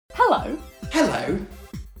Hello, Hello,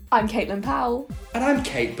 I'm Caitlin Powell, and I'm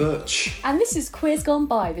Kate Butch. and this is Queers Gone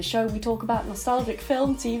By, the show we talk about nostalgic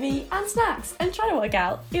film, TV, and snacks, and try to work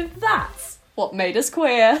out if that's what made us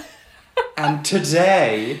queer. And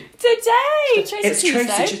today, Tracy it's Tuesday.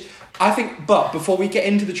 Tracy Tuesday. I think, but before we get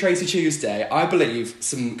into the Tracy Tuesday, I believe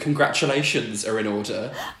some congratulations are in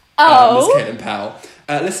order. Oh. Ms. Caitlin Powell.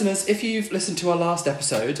 Listeners, if you've listened to our last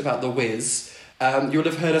episode about The Wiz, you'll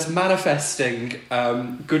have heard us manifesting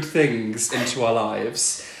good things into our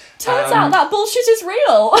lives. Turns out that bullshit is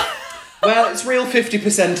real. Well, it's real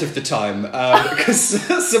 50% of the time, because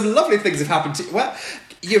some lovely things have happened to you. Well,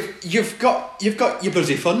 you've got your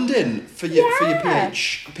bloody funding for your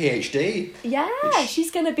PhD. Yeah,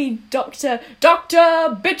 she's gonna be Dr.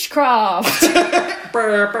 Bitchcraft.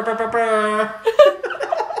 Brr, brr, brr, brr, brr.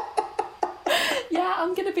 Yeah,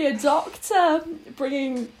 I'm gonna be a doctor,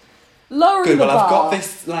 lowering Good. the Well, bar. I've got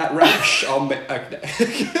this rash on me. Okay.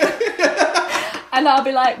 And I'll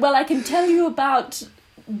be like, well, I can tell you about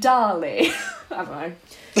Dali. I don't know.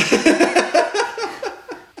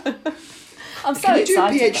 I'm so Can you do a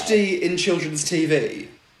excited. PhD in children's TV?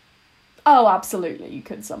 Oh, absolutely, you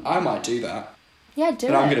could somehow. I might do that. Yeah, do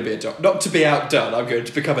But it. I'm going to be a doctor. Not to be outdone, I'm going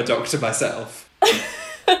to become a doctor myself.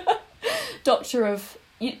 Doctor of...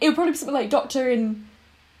 It would probably be something like Doctor in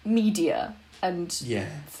Media and Yeah.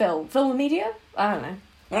 Film. Film and Media? I don't know.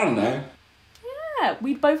 I don't know. Yeah,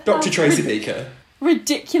 we'd both Dr. have Tracy Beaker.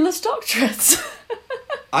 ridiculous doctorates.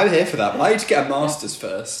 I'm here for that, but I need to get a master's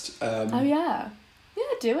first. Oh, yeah. Yeah,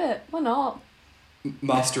 do it. Why not?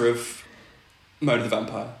 Master of Mona the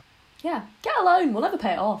Vampire. Yeah, get a loan. We'll never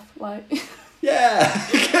pay it off. Like... Yeah.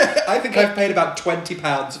 I think I've paid about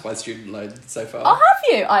 £20 of my student loan so far. Oh, have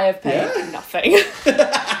you? I have paid Yeah. nothing.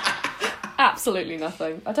 Absolutely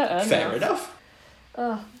nothing. I don't earn Fair enough.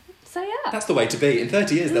 So yeah. That's the way to be. In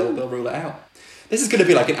 30 years, they'll rule it out. This is going to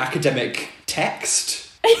be like an academic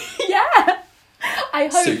text Yeah. I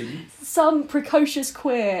hope soon. some precocious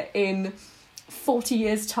queer in 40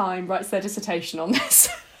 years' time writes their dissertation on this.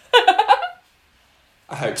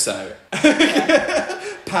 I hope so.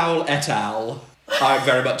 Powell et al. I'm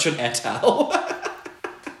very much an et al.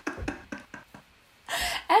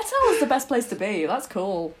 Et al is the best place to be. That's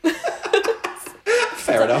cool.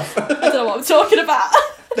 Fair enough. I don't know what I'm talking about.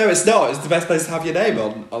 No, it's not. It's the best place to have your name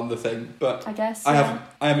on the thing. But I guess, I yeah.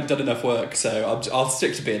 haven't done enough work, so I'll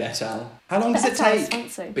stick to being et al. How long does it Et al is take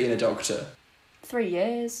fancy. being a doctor? 3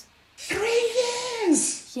 years. 3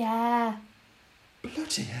 years. Yeah.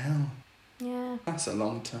 Bloody hell. Yeah. That's a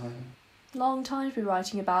long time. Long time to be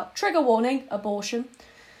writing about. Trigger warning, abortion.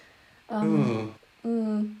 That's what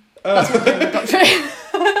I'm doing with doctorate.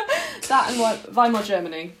 That and Weimar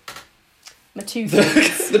Germany. My two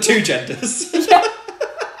things. The two genders. Yeah.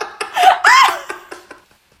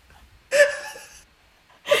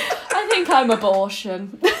 I think I'm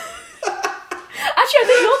abortion. Actually, I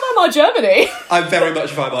think you're Weimar Germany. I'm very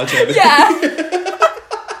much Weimar Germany. Yeah.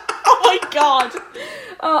 Oh my god.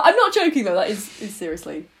 I'm not joking though. That is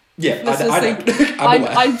seriously. Yeah, Listeners I think know. I'm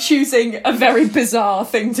aware. I'm choosing a very bizarre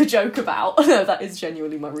thing to joke about. No, that is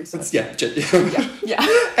genuinely my research. Yeah. Yeah.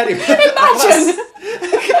 Anyway. Imagine.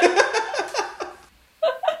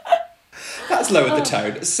 That's lowered the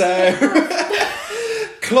tone. So,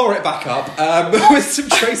 claw it back up with some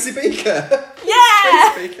Tracy Beaker.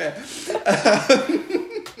 Yeah. Tracy Beaker.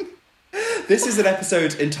 This is an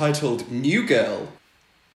episode entitled New Girl.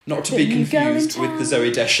 Not to The be new girl in confused with the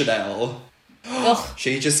Zooey Deschanel. Ugh.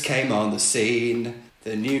 She just came on the scene.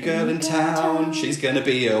 The new girl in town. She's going to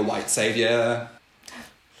be a white saviour.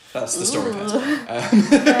 That's the story part.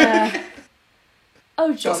 Yeah.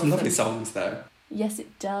 Oh, Got some lovely Jonathan. songs though. Yes,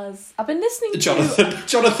 it does. I've been listening to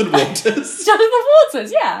Jonathan Waters. Jonathan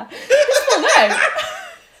Waters. Yeah, it's full name.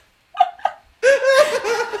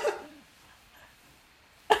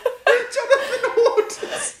 Jonathan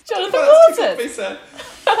Waters. Jonathan First thing Waters. we said.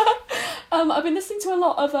 I've been listening to a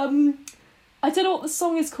lot of I don't know what the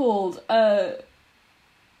song is called.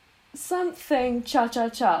 Something cha cha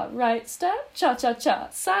cha, right step, cha cha cha,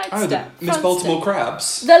 side Oh, the step, Miss front Baltimore step.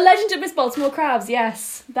 Crabs. The Legend of Miss Baltimore Crabs.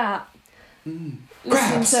 Yes, that. Listening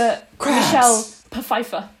Crabs. to Crabs. Michelle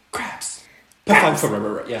Pfeiffer. Crabs. Crabs.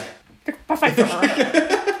 Yeah. Pfeiffer.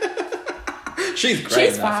 She's great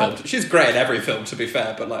She's in that fab. film. She's great in every film, to be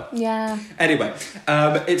fair, but like... Yeah. Anyway,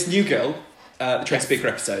 it's New Girl, the Tracy Beaker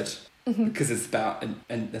episode, because it's about...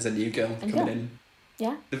 And there's a new girl coming girl. in.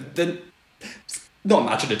 Yeah. Not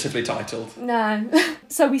imaginatively titled. No.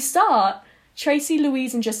 So we start. Tracy,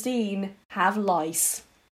 Louise, and Justine have lice.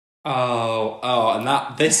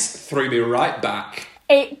 And this threw me right back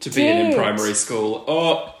It to being in did. primary school.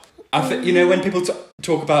 Oh, I think, you know, when people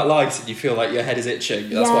talk about lice and you feel like your head is itching.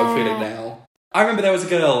 That's what I'm feeling now. I remember there was a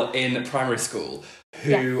girl in primary school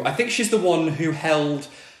who, I think she's the one who held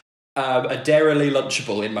a Dairylea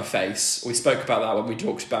Lunchable in my face. We spoke about that when we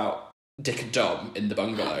talked about Dick and Dom in the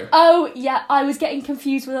bungalow. Oh, yeah, I was getting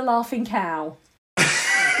confused with a laughing cow. I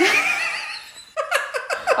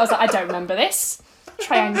was like, I don't remember this.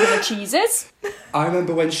 Triangular cheeses. I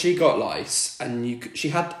remember when she got lice, and she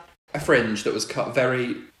had a fringe that was cut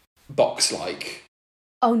very box-like.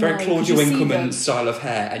 Oh, no. Very Claudia Winkleman style of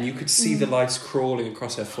hair, and you could see the lice crawling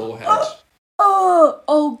across her forehead.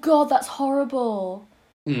 Oh, God, that's horrible.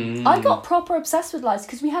 Mm. I got proper obsessed with lice,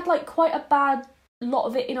 because we had, like, quite a bad lot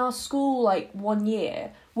of it in our school, like, one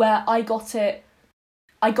year, where I got it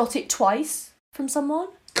twice from someone.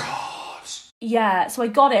 God. Yeah, so I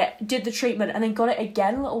got it, did the treatment, and then got it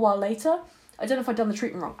again a little while later. I don't know if I'd done the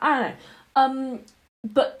treatment wrong. I don't know.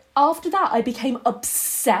 But after that, I became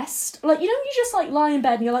obsessed. Like, you know, you just, like, lie in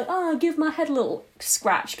bed and you're like, oh, give my head a little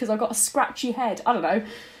scratch, because I've got a scratchy head. I don't know.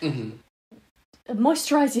 Mm-hmm.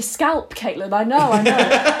 Moisturise your scalp, Caitlin. I know.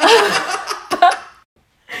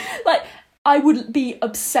 Like, I would be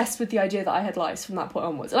obsessed with the idea that I had lice from that point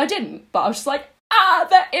onwards. And I didn't, but I was just like,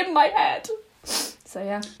 they're in my head. So,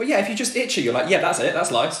 yeah. Well, yeah, if you just itch it, you're like, yeah, that's it,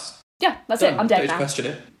 that's lice. Yeah, that's Done. it, I'm dead now. Don't question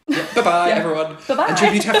it. Yeah, bye-bye, everyone. Bye-bye.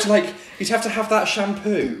 And you'd have to have that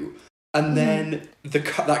shampoo, and then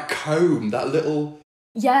that comb, that little...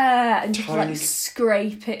 Yeah, and tiny... you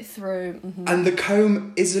scrape it through. Mm-hmm. And the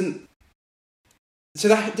comb isn't... So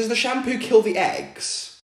does the shampoo kill the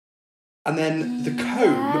eggs? And then the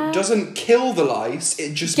comb doesn't kill the lice,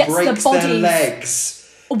 it just breaks their legs.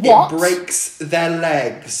 What? It breaks their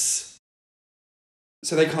legs.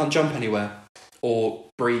 So they can't jump anywhere or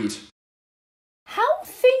breed. How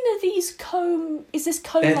thin are these comb? Is this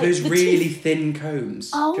comb They're like those the really teeth? thin combs.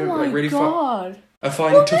 Oh my really God. A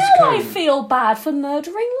fine Well, tough now comb. I feel bad for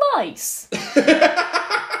murdering lice. Like,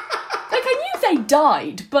 I knew they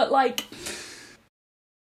died, but like...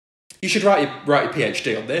 You should write your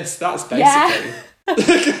PhD on this. That's basically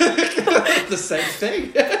the same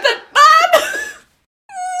thing.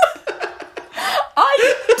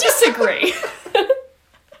 I disagree.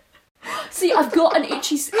 See, I've got an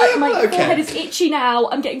itchy... my forehead is itchy now.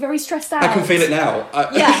 I'm getting very stressed out. I can feel it now.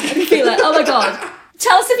 Yeah, I can feel it. Oh my God.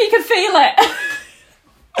 Tell us if you can feel it.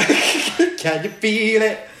 Can you feel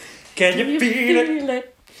it? Can you feel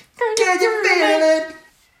it? Can you feel it?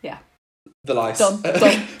 Yeah. The lice. Dum,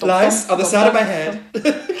 lice on the side of my head.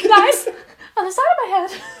 Lice on the side of my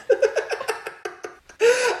head.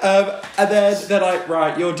 And then they're like,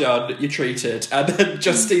 right, you're done, you're treated. And then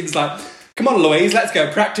Justine's like, come on, Louise, let's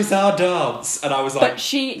go practice our dance. And I was like... But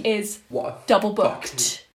she is what double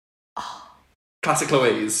booked. Classic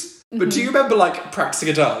Louise. But do you remember, like, practicing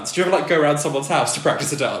a dance? Do you ever, like, go around someone's house to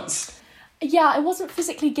practice a dance? Yeah, I wasn't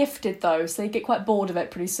physically gifted, though, so you get quite bored of it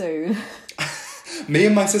pretty soon. Me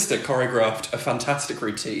and my sister choreographed a fantastic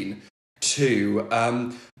routine to,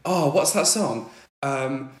 what's that song?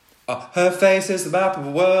 Her face is the map of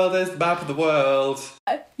the world, is the map of the world.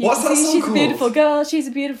 What's that song she's called? A beautiful girl, she's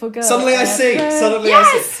a beautiful girl. Suddenly I see, suddenly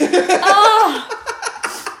yes! I see. Oh!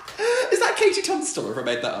 Is that Katie Tunstall, or have I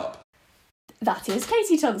made that up? That is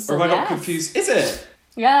Katie Tunstall, Or have I got confused? Is it?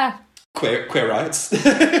 Yeah. Queer rights.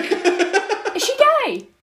 Is she gay?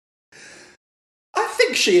 I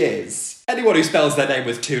think she is. Anyone who spells their name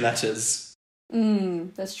with 2 letters.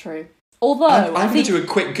 That's true. Although, I'm going to do a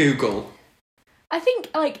quick Google. I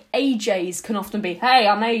think, like, AJs can often be, hey,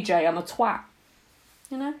 I'm AJ, I'm a twat.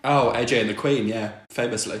 You know? Oh, AJ and the Queen, yeah,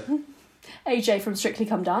 famously. AJ from Strictly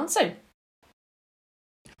Come Dancing.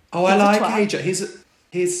 Oh, I like AJ. He's a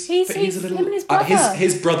little... him and his brother.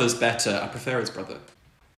 His brother's better. I prefer his brother.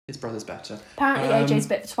 His brother's better. Apparently AJ's a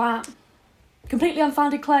bit of a twat. Completely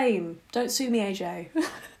unfounded claim. Don't sue me, AJ.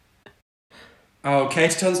 Oh,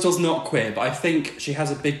 Katie Tunstall's not queer, but I think she has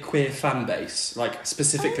a big queer fan base, like,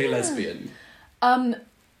 specifically lesbian.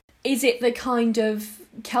 Is it the kind of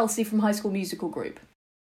Kelsey from High School Musical group?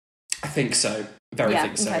 I think so. Very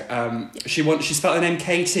think so. Okay. She spelled her name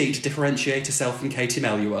Katie to differentiate herself from Katie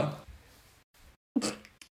Melua.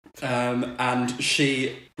 And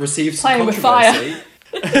she received some controversy.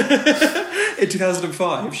 In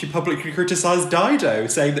 2005, she publicly criticised Dido,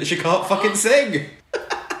 saying that she can't fucking sing.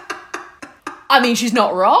 I mean, she's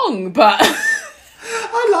not wrong, but...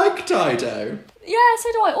 I like Dido. Yeah,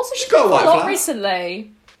 so do I. Also, she's got a lot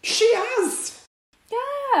recently. She has.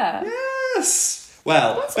 Yeah. Yes.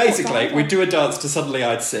 Well, basically, we do a dance to Suddenly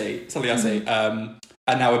I See, and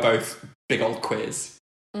now we're both big old queers.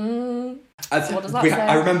 So what does that say?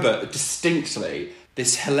 I remember distinctly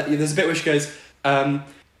there's a bit where she goes,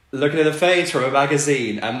 looking at a face from a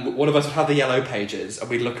magazine, and one of us would have the yellow pages, and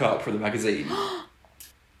we'd look up from the magazine.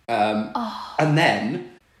 And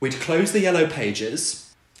then we'd close the yellow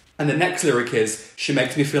pages, and the next lyric is, she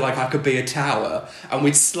makes me feel like I could be a tower, and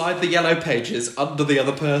we'd slide the yellow pages under the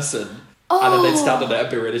other person, and then they'd stand on it and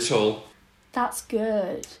be really tall. That's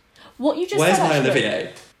good. What you just Where's said, my actually,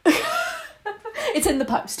 Olivier? It's in the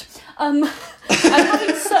post. I'm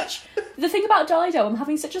having such... The thing about Dido, I'm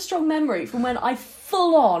having such a strong memory from when I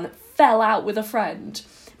full-on fell out with a friend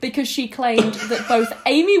because she claimed that both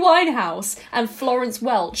Amy Winehouse and Florence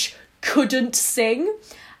Welch couldn't sing.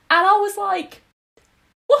 And I was like,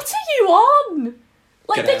 what are you on?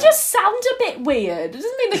 Like, they just sound a bit weird. It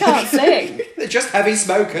doesn't mean they can't sing. They're just heavy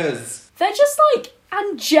smokers. They're just, like,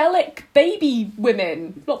 angelic baby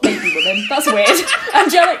women. Not baby women, that's weird.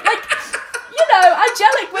 Angelic, like, you know,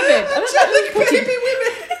 angelic women. Angelic baby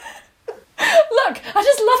women. Look, I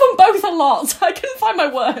just love them both a lot. I couldn't find my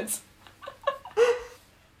words.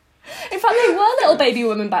 In fact, they were little baby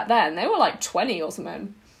women back then. They were like 20 or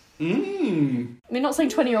something. I mean, not saying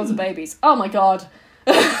 20-year-olds are babies. Oh my god.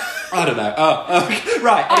 I don't know. Oh,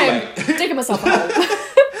 right, anyway. I'm digging myself a hole.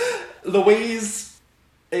 Louise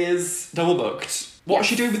is double booked. What's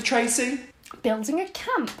she doing with Tracy? Building a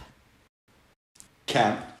camp.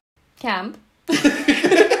 Camp.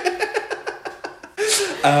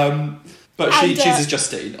 But she chooses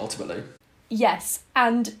Justine, ultimately. Yes,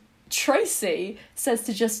 and Tracy says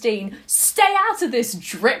to Justine, stay out of this,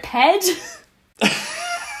 drip head.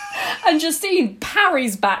 And Justine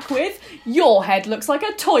parries back with, your head looks like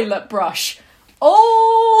a toilet brush.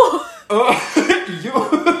 Oh!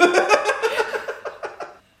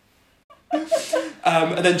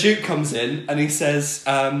 And then Duke comes in and he says,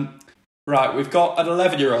 right, we've got an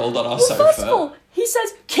 11-year-old on our sofa. First of all, he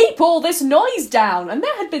says, keep all this noise down. And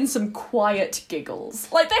there had been some quiet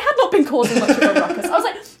giggles. Like, they had not been causing much of a ruckus. I was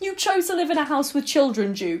like, you chose to live in a house with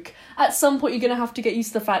children, Duke. At some point, you're going to have to get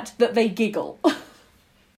used to the fact that they giggle.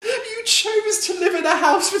 You chose to live in a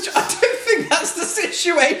house with... I don't think that's the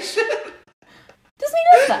situation. Doesn't he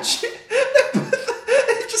know that?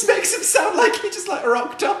 It just makes him sound like he just, like,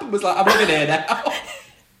 rocked up and was like, I'm living here now. No,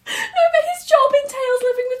 but his job entails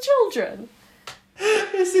living with children.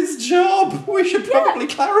 It's his job. We should probably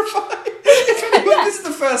clarify. This is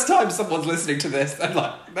the first time someone's listening to this, and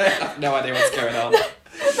like they have no idea what's going on. They're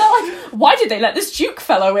like, why did they let this Duke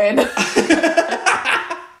fellow in? Well,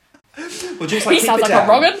 Duke's like, he sounds like a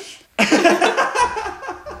wrong'un.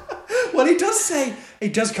 Well, he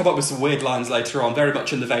does come up with some weird lines later on, very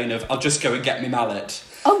much in the vein of, I'll just go and get me mallet.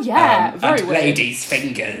 Oh yeah, very and weird. Ladies'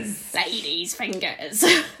 fingers. Ladies' fingers.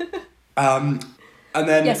 And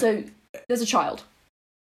then... Yeah, so there's a child.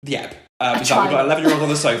 Yep. We've got an 11-year-old on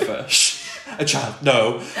the sofa. A child,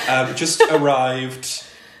 no. Just arrived,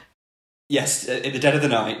 yes, in the dead of the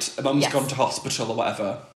night. Mum's gone to hospital or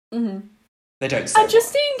whatever. Mm-hmm. They don't say. And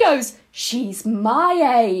Justine goes, she's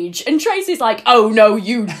my age. And Tracy's like, oh, no,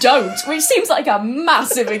 you don't. Which seems like a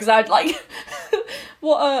massive like,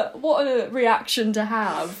 what a reaction to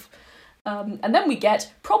have. And then we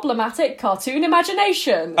get problematic cartoon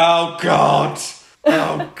imagination. Oh, God.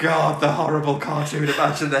 Oh, God, the horrible cartoon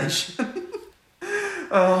imagination.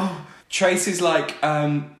 Oh, Tracy's like,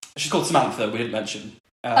 she's called Samantha, we didn't mention.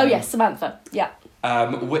 Oh, yes, Samantha, yeah.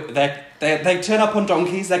 They turn up on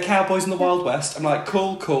donkeys, they're cowboys in the Wild West. I'm like,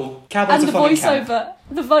 cool. Cowboys are fun in camp.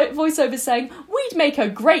 The voiceover saying, we'd make a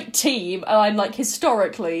great team. And I'm like,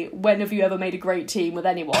 historically, when have you ever made a great team with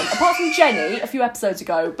anyone? Apart from Jenny, a few episodes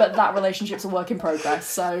ago, but that relationship's a work in progress.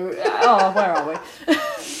 So, where are we?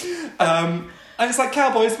 And it's like,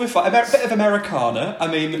 cowboys, we're fine. A bit of Americana. I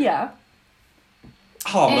mean, yeah,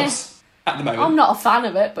 harmless at the moment. I'm not a fan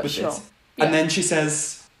of it, but sure. Yeah. And then she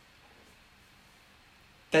says,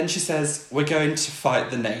 we're going to fight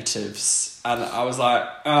the natives. And I was like,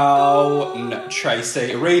 oh, no,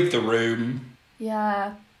 Tracy, read the room.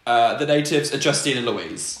 Yeah. The natives are Justine and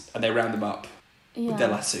Louise, and they round them up with their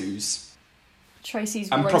lassos. Tracy's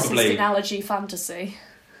and racist analogy fantasy.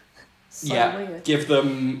 So weird. Give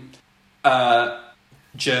them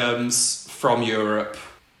germs from Europe,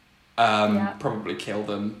 probably kill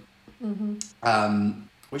them. Mm-hmm.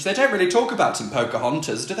 Which they don't really talk about in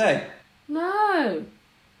Pocahontas, do they? No.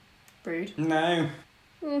 Rude. No.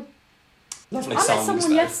 Lovely I songs, met someone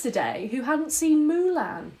though. yesterday who hadn't seen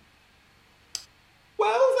Mulan.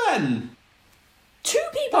 Well then. 2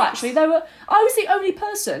 people actually. I was the only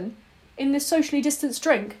person in this socially distanced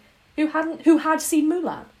drink who had seen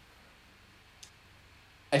Mulan.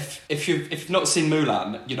 If you've not seen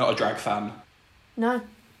Mulan, you're not a drag fan. No.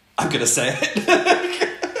 I'm gonna say it.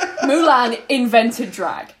 Mulan invented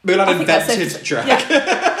drag. Mulan invented drag.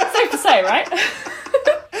 Yeah. Safe to say, right?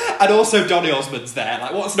 And also Donny Osmond's there.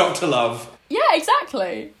 Like, what's not to love? Yeah,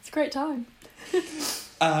 exactly. It's a great time.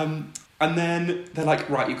 And then they're like,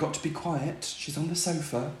 right, you've got to be quiet. She's on the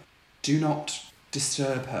sofa. Do not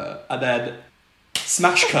disturb her. And then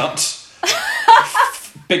smash cut.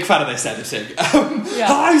 Big fan of this editing.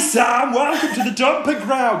 Hi, Sam. Welcome to the dumping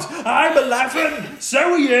ground. I'm 11.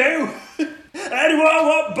 So are you. Anyone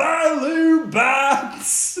want balloon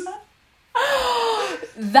bats?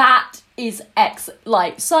 That is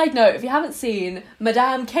like, side note, if you haven't seen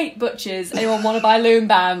Madame Kate Butcher's Anyone Want to Buy Loom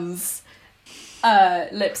Bands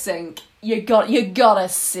lip sync, you gotta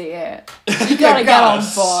see it. You gotta get on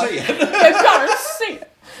board. You gotta see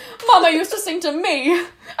it. Mama used to sing to me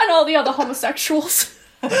and all the other homosexuals.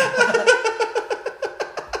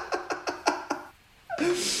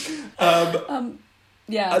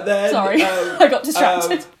 Yeah. And then, sorry, I got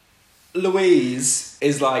distracted. Louise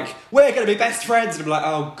is like, we're going to be best friends. And I'm like,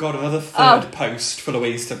 oh God, another third post for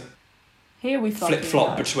Louise to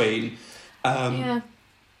flip-flop between. Yeah.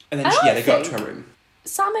 And then they go up to her room.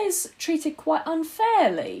 Sam is treated quite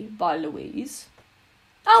unfairly by Louise.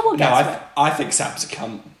 Oh, we'll get to it. I think Sam's a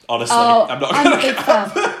cunt, honestly. I'm a big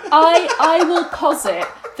fan. I will posit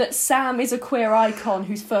that Sam is a queer icon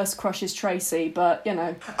whose first crush is Tracy, but, you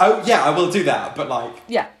know. Oh, yeah, I will do that, but, like...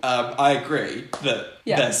 Yeah. I agree that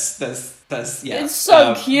there's It's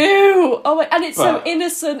so cute! Oh, and it's so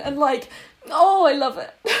innocent and, like, oh, I love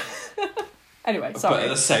it. Anyway, sorry. But at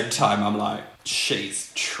the same time, I'm like,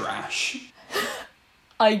 she's trash.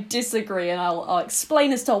 I disagree, and I'll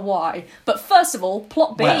explain as to why. But first of all,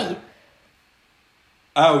 plot B. Well,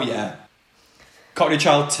 oh, yeah. Cockney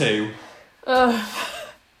Child 2.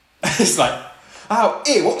 It's like, oh,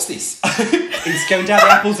 ew, what's this? He's going down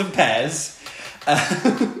the apples and pears.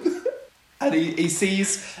 And he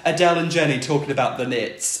sees Adele and Jenny talking about the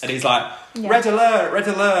knits. And he's like, red alert, red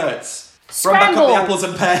alert. Scramble. Run back up the apples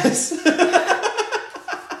and pears.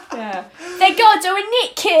 Yeah. They gotta do a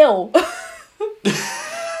knit kill.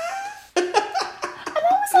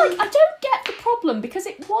 Like, I don't get the problem, because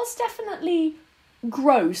it was definitely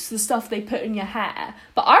gross, the stuff they put in your hair,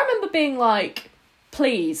 but I remember being like,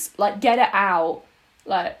 please, like, get it out,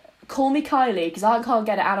 like, call me Kylie, because I can't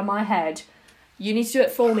get it out of my head. You need to do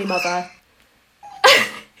it for me, mother.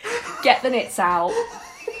 Get the knits out.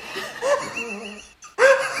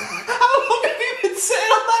 How long have you been sitting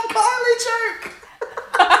on that Kylie joke?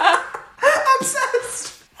 Obsessed.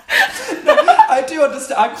 No, I do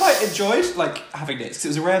understand. I quite enjoyed, like, having knits, because it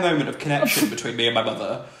was a rare moment of connection between me and my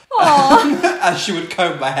mother. As she would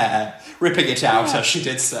comb my hair, ripping it out as she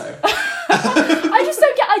did so. I just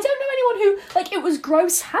don't get... I don't know anyone who... Like, it was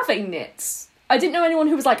gross having knits. I didn't know anyone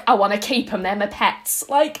who was like, I want to keep them, they're my pets.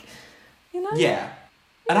 Like, you know? Yeah.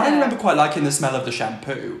 And I remember quite liking the smell of the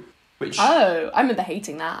shampoo, which... Oh, I remember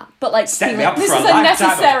hating that. But, like, set me up this for is a lifetime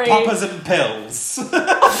necessary... of poppers and pills.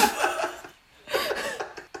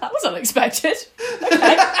 That was unexpected.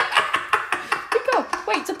 Okay. Good God.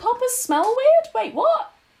 Wait, do poppers smell weird? Wait,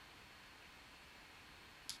 what?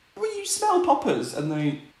 Well, you smell poppers and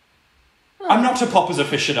they... Oh. I'm not a poppers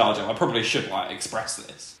aficionado. I probably should, like, express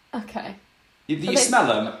this. Okay. You smell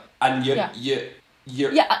them and you... Yeah.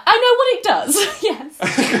 Yeah, I know what it does. Yes.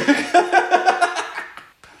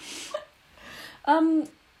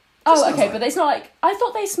 Oh, okay, but it's not like... I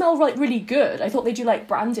thought they smell, like, really good. I thought they do, like,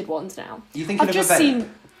 branded ones now. You thinking of a vape?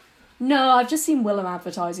 No, I've just seen Willem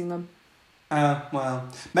advertising them. Well,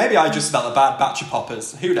 maybe I just smelled a bad batch of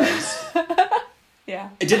poppers. Who knows? Yeah.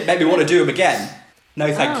 It didn't make me want to do them again.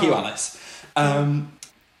 No, thank you, Alice.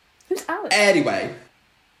 Who's Alice? Anyway,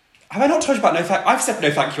 have I not told you about I've said no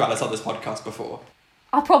thank you, Alice, on this podcast before.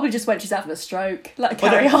 I probably just went, she's having a stroke. Let her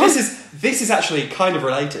carry on. This is actually kind of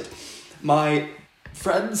related. My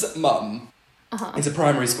friend's mum is a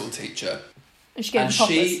primary school teacher. And she gave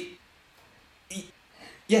poppers.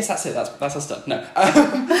 Yes, that's it. That's her stuff. No,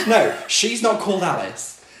 no, she's not called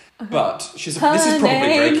Alice, but this is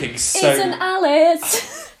probably breaking so. It's an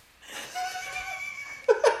Alice.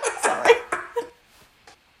 Sorry.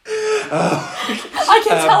 I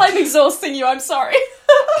can tell I'm exhausting you. I'm sorry.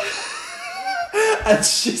 And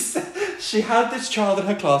she had this child in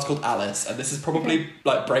her class called Alice, and this is probably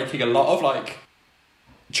like breaking a lot of like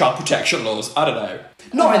child protection laws. I don't know.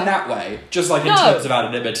 Not in that way, just like in terms of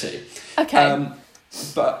anonymity. Okay.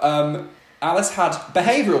 But Alice had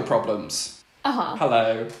behavioural problems.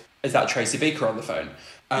 Hello, is that Tracy Beaker on the phone?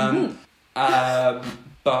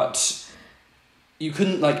 But you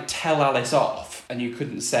couldn't like tell Alice off, and you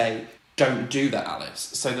couldn't say, "Don't do that, Alice."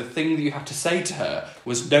 So the thing that you had to say to her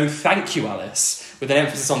was, "No, thank you, Alice," with an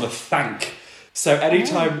emphasis on the thank. So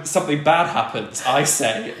anytime something bad happens, I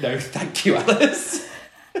say, "No, thank you, Alice."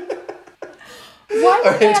 Why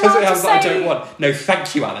weren't they allowed to say... I don't want. No,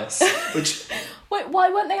 thank you, Alice. Which... Wait,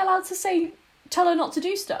 why weren't they allowed to say, tell her not to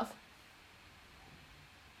do stuff?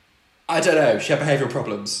 I don't know. She had behavioural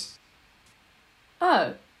problems.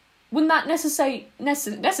 Oh. Wouldn't that necessitate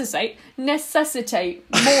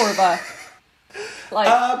more of a... Like,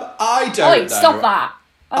 I don't know. Stop that.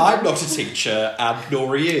 I'm not a teacher, and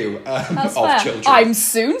nor are you, of fair. children. I'm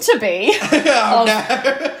soon to be. Oh,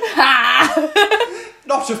 no.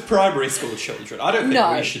 Not of primary school children. I don't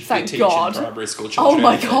think we should be teaching primary school children. Oh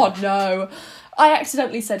my God, no. I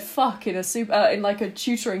accidentally said fuck in a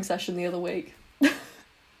tutoring session the other week.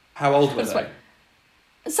 How old were they?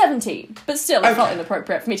 17, but still it felt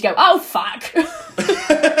inappropriate for me to go, oh fuck.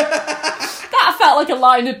 That felt like a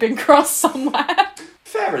line had been crossed somewhere.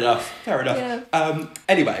 Fair enough. Yeah.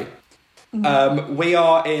 Anyway, we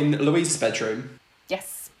are in Louise's bedroom.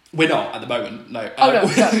 Yes. We're not at the moment, no. No.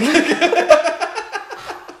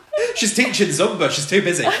 She's teaching Zumba, she's too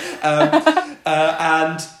busy.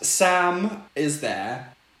 And Sam is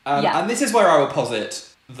there. And this is where I will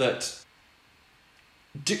posit that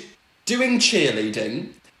doing cheerleading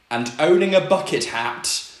and owning a bucket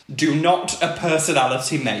hat do not a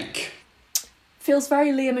personality make. Feels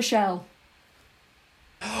very Leah Michelle.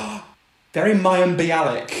 Very Mayim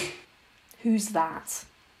Bialik. Who's that?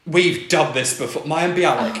 We've done this before. Mayim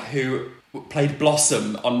Bialik, who played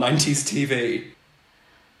Blossom on 90s TV.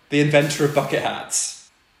 The inventor of bucket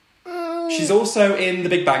hats. She's also in The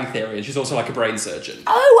Big Bang Theory, and she's also like a brain surgeon.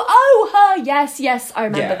 Oh, her! Yes, I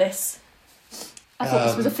remember this. I thought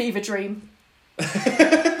this was a fever dream.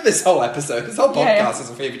 This whole podcast is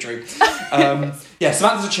a fever dream.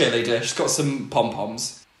 Samantha's a cheerleader. She's got some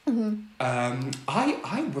pom-poms. Mm-hmm.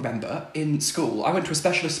 I remember in school, I went to a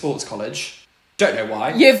specialist sports college. Don't know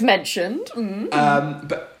why. You've mentioned. Mm-hmm.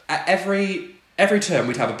 But at every term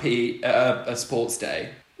we'd have a sports day.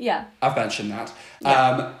 Yeah. I've mentioned that.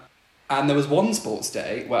 Yeah. And there was one sports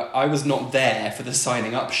day where I was not there for the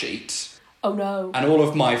signing up sheet. Oh no. And all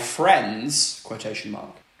of my friends, quotation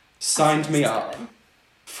mark, signed me up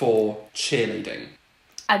for cheerleading.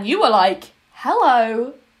 And you were like,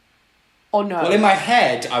 hello. Or no? Well, in my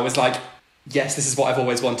head, I was like, yes, this is what I've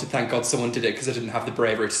always wanted. Thank God someone did it because I didn't have the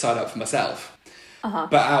bravery to sign up for myself. Uh-huh.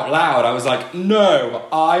 But out loud, I was like, no,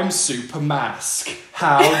 I'm Super Mask.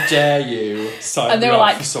 How dare you sign me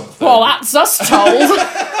up for something? Well, that's us told.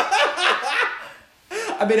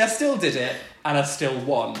 I mean, I still did it, and I still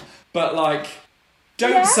won. But, like,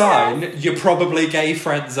 don't sign your probably gay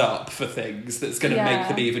friends up for things that's going to make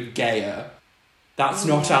them even gayer. That's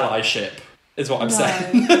not allyship, is what I'm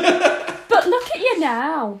saying. But look at you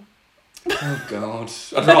now. Oh, God.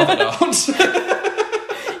 I'd rather not.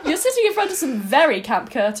 You're sitting in front of some very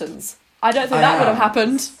camp curtains. I don't think that would have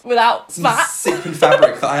happened without that. Sequin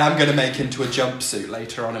fabric that I am going to make into a jumpsuit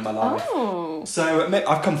later on in my life. Oh. So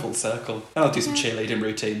I've come full circle. And I'll do some cheerleading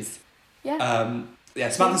routines. Yeah.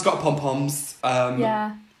 Samantha's got pom-poms.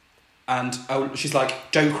 And she's like,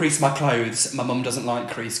 don't crease my clothes. My mum doesn't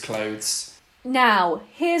like creased clothes. Now,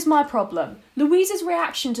 here's my problem. Louise's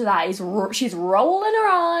reaction to that is she's rolling her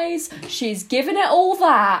eyes. She's giving it all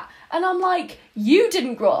that. And I'm like, you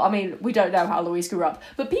didn't grow up. I mean, we don't know how Louise grew up.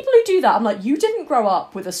 But people who do that, I'm like, you didn't grow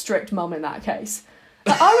up with a strict mum in that case.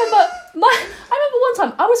 Like, I remember one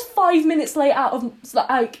time, I was 5 minutes late coming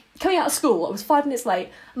out of school. I was 5 minutes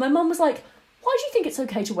late. And my mum was like, why do you think it's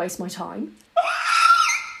okay to waste my time?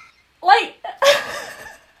 Like...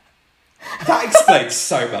 That explains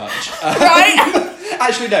so much. Right?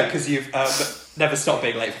 Actually, no, because you've never stopped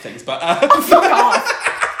being late for things, but... Fuck off.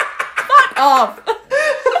 Fuck off.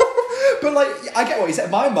 But, like, I get what you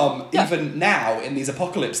said. My mum, even now, in these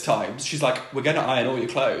apocalypse times, she's like, we're going to iron all your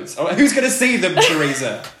clothes. I'm like, who's going to see them,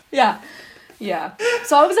 Teresa? Yeah.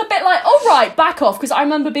 So I was a bit like, all right, back off. Because I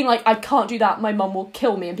remember being like, I can't do that. My mum will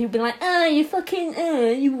kill me. And people being like, you fucking,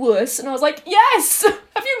 you wuss. And I was like, yes!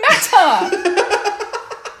 Have you met her?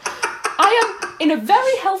 I am, in a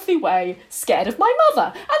very healthy way, scared of my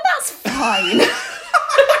mother. And that's fine.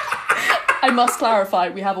 I must clarify,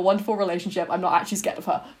 we have a wonderful relationship. I'm not actually scared of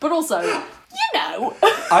her. But also,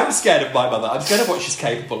 I'm scared of my mother. I'm scared of what she's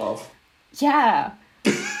capable of. Yeah.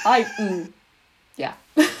 Yeah.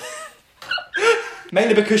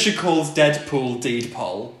 Mainly because she calls Deadpool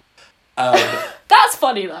Deedpol. That's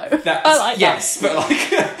funny, though. I like that. But, like,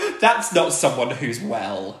 that's not someone who's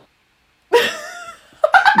well.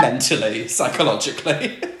 Mentally,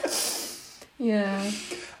 psychologically. Yeah.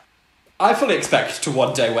 I fully expect to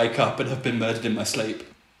one day wake up and have been murdered in my sleep.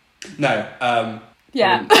 No.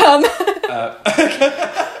 Yeah.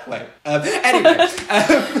 Wait. Anyway.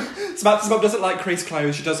 Samantha's mum doesn't like creased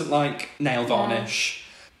clothes. She doesn't like nail varnish.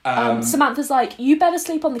 Samantha's like, you better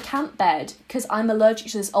sleep on the camp bed because I'm allergic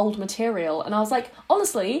to this old material. And I was like,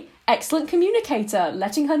 honestly, excellent communicator,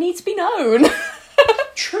 letting her needs be known.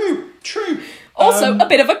 True. Also, a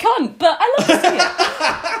bit of a cunt, but I love to see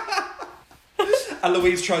it. And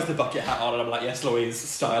Louise tries the bucket hat on, and I'm like, yes, Louise,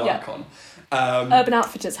 style icon. Urban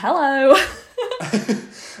Outfitters, hello.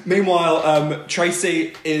 Meanwhile,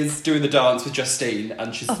 Tracy is doing the dance with Justine,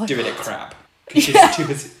 and she's doing it crap. She's too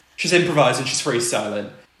busy. She's improvising, she's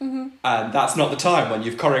freestyling. Mm-hmm. And that's not the time when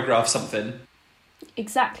you've choreographed something.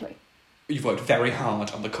 Exactly. You've worked very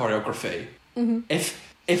hard on the choreography. Mm-hmm.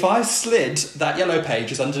 If I slid that yellow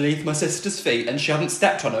pages underneath my sister's feet and she hadn't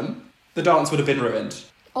stepped on them, the dance would have been ruined.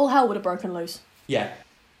 All hell would have broken loose. Yeah.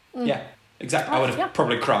 Yeah, exactly. I would have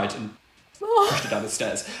probably cried and pushed her down the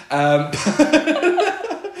stairs.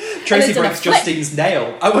 Tracy breaks Justine's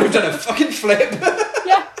nail. I would have done a fucking flip.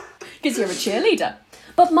 Yeah, because you're a cheerleader.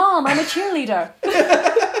 But Mom, I'm a cheerleader.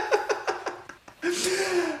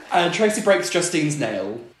 And Tracy breaks Justine's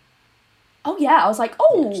nail. Oh yeah, I was like,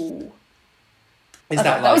 oh. Is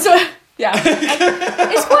that like... yeah.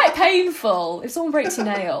 It's quite painful if someone breaks your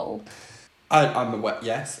nail. I'm aware.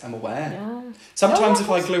 Yes, I'm aware. Yeah. Sometimes if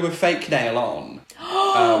I glue a fake nail on...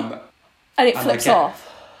 and it flips off.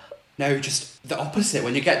 No, just the opposite.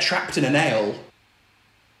 When you get trapped in a nail.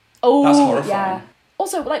 Oh, that's horrifying. Yeah.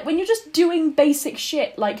 Also, like, when you're just doing basic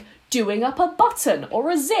shit, like doing up a button or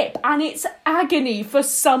a zip, and it's agony for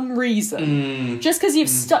some reason. Just because you've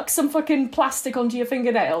stuck some fucking plastic onto your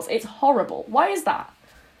fingernails, it's horrible. Why is that?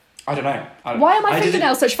 I don't know. Why are my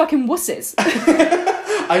fingernails such fucking wusses?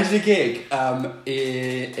 I did a gig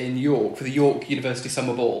in York for the York University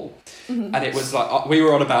Summer Ball, and it was like, we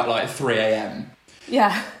were on about like 3 a.m.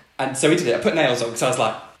 Yeah. And so we did it. I put nails on because I was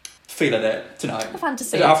like, feeling it tonight. A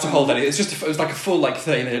fantasy. I don't have to hold any. It was like a full like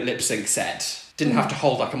 30-minute lip sync set. Didn't have to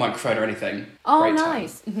hold like a microphone or anything. Oh, great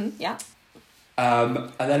nice. Mm-hmm. Yeah.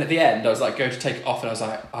 And then at the end, I was like, go to take it off, and I was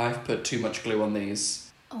like, I've put too much glue on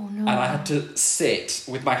these. Oh no. And I had to sit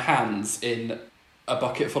with my hands in a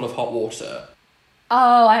bucket full of hot water.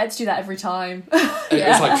 Oh, I had to do that every time. It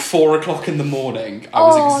was like 4:00 in the morning. I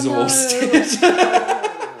was exhausted. No.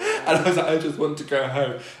 And I was like, I just want to go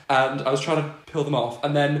home. And I was trying to peel them off.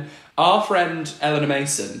 And then our friend Eleanor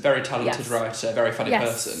Mason, very talented writer, very funny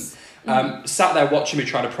person, sat there watching me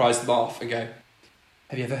try to prise them off and go,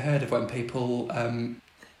 have you ever heard of when people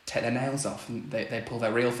take their nails off and they pull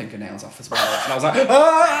their real fingernails off as well? And I was like,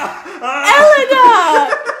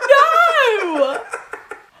 Eleanor! No!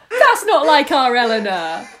 That's not like our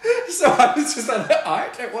Eleanor. So I was just like, I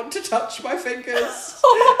don't want to touch my fingers.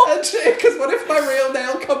 Because what if my real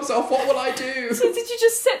nail comes off? What will I do? So did you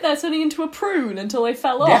just sit there turning into a prune until they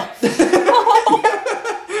fell off?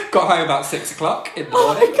 Got home about 6:00 in the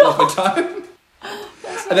morning. Lovely time.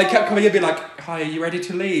 And they kept coming in and being like, hi, are you ready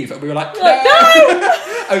to leave? And we were like, no!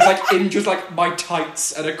 I was like in just like my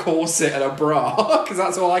tights and a corset and a bra, because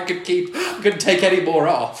that's all I could keep. I couldn't take any more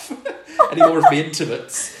off. Any more of the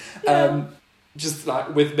intimates. Yeah. Just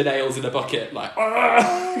like with my nails in a bucket, like.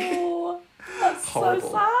 Oh, that's horrible. So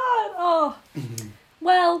sad. Oh. Mm-hmm.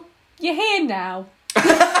 Well, you're here now.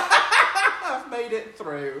 I've made it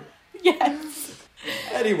through. Yes.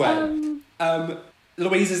 Anyway,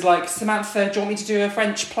 Louise is like, Samantha, do you want me to do a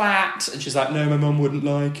French plait? And she's like, no, my mum wouldn't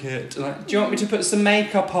like it. And like, do you want me to put some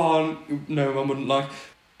makeup on? No, mum wouldn't like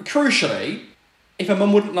it. Crucially, if her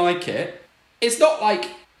mum wouldn't like it, it's not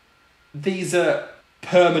like these are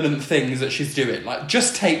permanent things that she's doing. Like,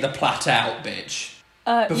 just take the plait out, bitch.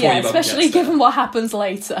 Yeah, especially given what happens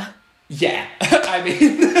later. Yeah, I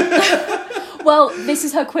mean... Well, this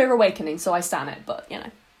is her queer awakening, so I stan it, but, you know.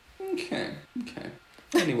 Okay.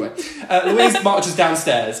 Anyway, Louise marches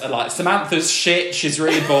downstairs and like, Samantha's shit, she's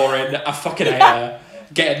really boring, I fucking hate her,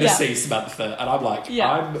 getting to see Samantha. And I'm like,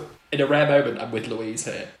 I'm in a rare moment, I'm with Louise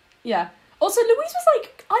here. Yeah. Also, Louise was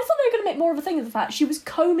like, I thought they were going to make more of a thing of the fact she was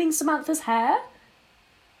combing Samantha's hair.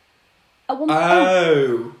 At one point.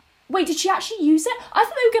 Oh. Wait, did she actually use it? I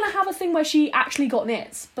thought they were going to have a thing where she actually got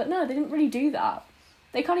nits, but no, they didn't really do that.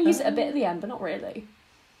 They kind of used it a bit at the end, but not really.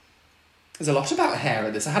 There's a lot about hair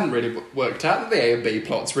in this. I hadn't really worked out that the A and B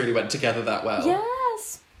plots really went together that well.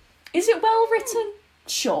 Yes. Is it well written?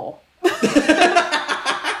 Sure.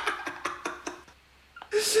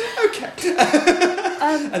 Okay.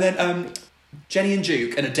 And then Jenny and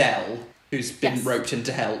Duke and Adele, who's been roped in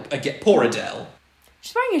to help, poor Adele.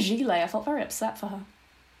 She's wearing a gilet. I felt very upset for her.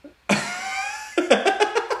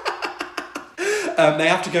 They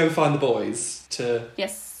have to go and find the boys to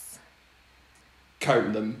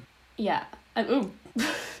comb them. Yeah. And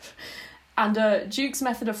and Duke's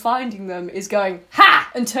method of finding them is going, ha!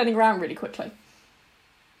 And turning around really quickly.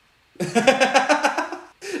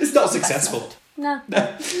 not successful. No.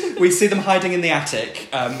 We see them hiding in the attic,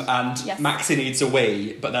 and Yes. Maxie needs a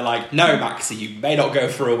wee, but they're like, no, Maxie, you may not go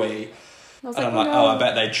for a wee. And I'm like, no. oh, I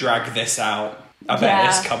bet they drag this out. I bet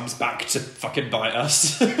this comes back to fucking bite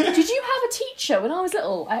us. Did you have a teacher when I was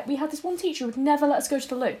little? We had this one teacher who would never let us go to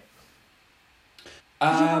the loo.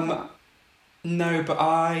 No, but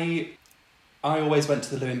I always went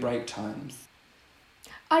to the loo in break times.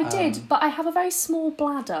 I did, but I have a very small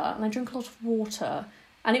bladder and I drink a lot of water.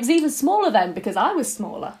 And it was even smaller then because I was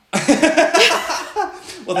smaller.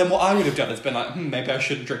 Well, then what I would have done is been like, maybe I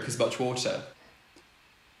shouldn't drink as much water.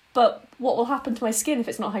 But what will happen to my skin if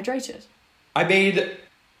it's not hydrated? I mean,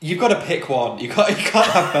 you've got to pick one. You can't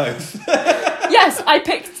have both. Yes, I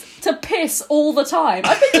picked to piss all the time.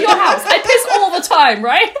 I've been to your house. I piss all the time,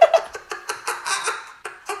 right?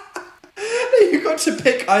 You've got to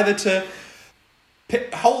pick either to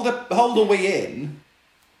hold a wee in,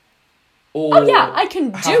 or I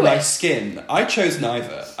can have do it. nice skin. I chose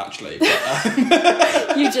neither, actually.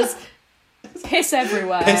 But, You just piss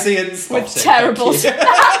everywhere. pissy and spotty. With terrible... Thank you.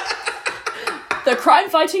 The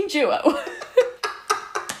crime-fighting duo.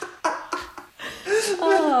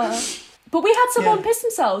 But we had someone piss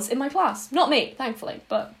themselves in my class. Not me, thankfully,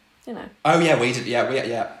 but, you know. Oh, yeah, we did.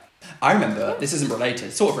 Yeah. I remember, this isn't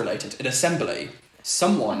related, sort of related. In assembly,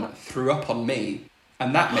 someone threw up on me,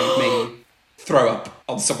 and that made me throw up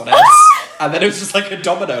on someone else. And then it was just like a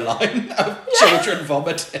domino line of children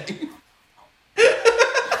vomiting.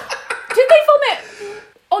 Did they vomit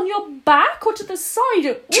on your back or to the side?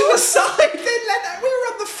 To the side, we were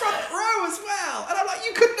on the front row as well, and I'm like,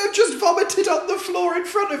 you couldn't have just vomited on the floor in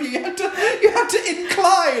front of you. You had to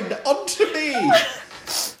incline onto me.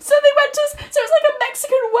 So they went to. So it was like a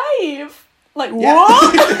Mexican wave. Like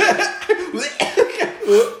what?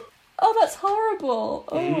 Oh, that's horrible.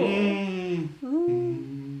 Oh.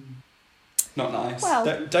 Not nice. Well,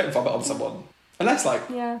 don't vomit on someone unless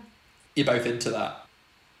you're both into that.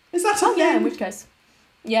 Is that a thing? Yeah, in which case.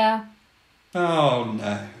 Yeah. Oh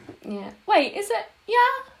no. Yeah. Wait, is it?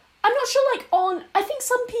 Yeah. I'm not sure, I think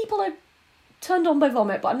some people are turned on by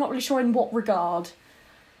vomit, but I'm not really sure in what regard.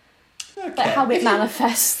 Okay. Like how it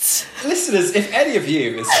manifests. Listeners, if any of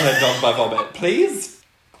you is turned on by vomit, please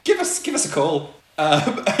give us a call.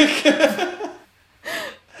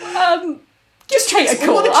 Just take a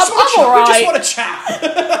call. I'm We alright. just want to chat.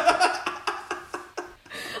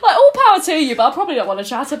 Like, all power to you, but I probably don't want to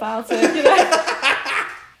chat about it, you know?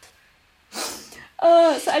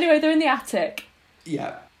 So anyway, they're in the attic.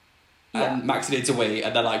 Yeah. And Maxie needs a wee,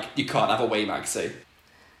 and they're like, you can't have a wee, Maxie.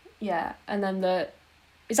 Yeah, and then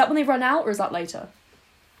is that when they run out, or is that later?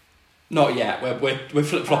 Not yet. We're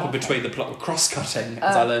flip-flopping between the plot. We're cross-cutting,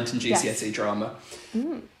 as I learnt in GCSE drama.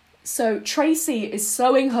 So Tracy is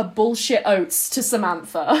sowing her bullshit oats to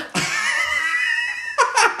Samantha.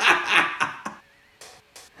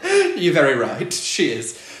 You're very right. She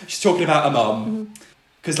is. She's talking about her mum.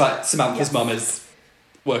 Because, Samantha's mum is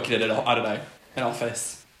working in an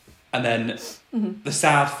office. And then the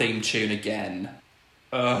sad theme tune again.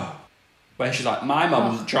 Where she's like, my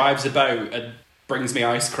mum drives a boat and brings me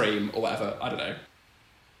ice cream or whatever. I don't know.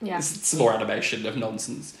 Yeah. It's some more animation of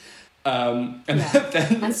nonsense. Then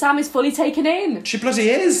and Sam is fully taken in. she bloody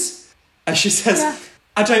is. And she says,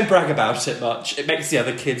 I don't brag about it much. It makes the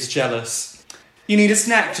other kids jealous. You need a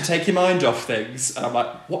snack to take your mind off things. And I'm like,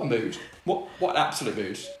 what a mood. What an absolute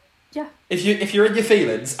mood. Yeah. If you're in your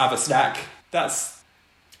feelings, have a snack.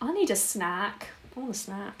 I need a snack. I want a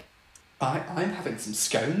snack. I'm having some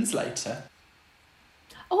scones later.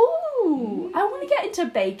 Oh, I want to get into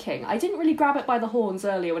baking. I didn't really grab it by the horns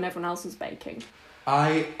earlier when everyone else was baking.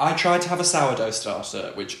 I tried to have a sourdough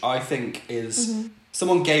starter, which I think is...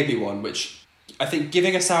 Someone gave me one, which I think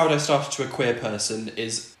giving a sourdough starter to a queer person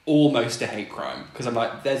is almost a hate crime. Because I'm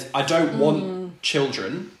like, I don't want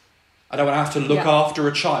children. I don't want to have to look after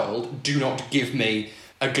a child. Do not give me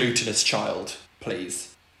a glutinous child,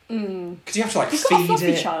 please. Because you have to You've feed got a fluffy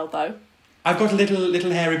it. child, though. I've got a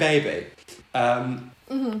little hairy baby.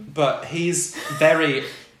 But he's very...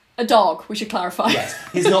 A dog, we should clarify. Yes,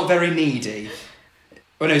 he's not very needy.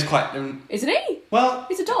 Well, no, he's quite... Isn't he? Well...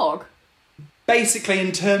 He's a dog. Basically,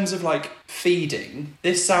 in terms of, feeding,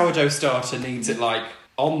 this sourdough starter needs it,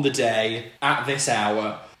 on the day, at this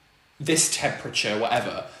hour, this temperature,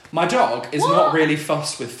 whatever. My dog is not really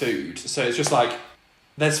fussed with food. So it's just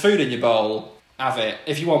there's food in your bowl, have it.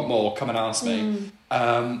 If you want more, come and ask me.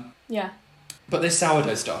 Yeah. But this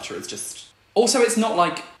sourdough starter is just... Also, it's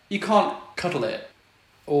not you can't cuddle it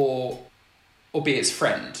or be its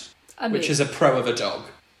friend, which is a pro of a dog.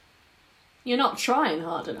 You're not trying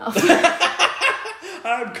hard enough.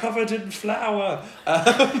 I'm covered in flour.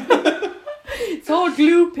 It's all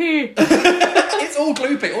gloopy. It's all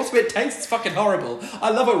gloopy. Also, it tastes fucking horrible. I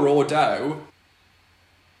love a raw dough.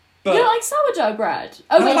 But You don't like sourdough bread?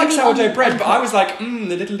 I like sourdough bread, but I was like, a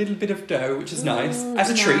little bit of dough, which is nice. As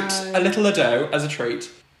a treat. A little of dough as a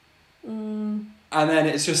treat. And then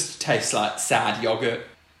it just tastes like sad yoghurt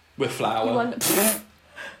with flour.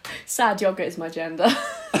 Sad yoghurt is my gender.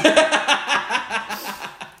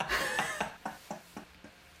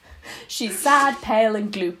 She's sad, pale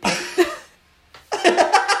and gloopy.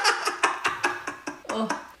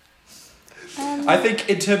 I think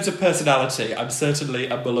in terms of personality, I'm certainly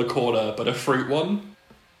a Muller corner, but a fruit one.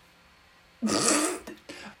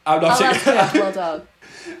 I'm not well done.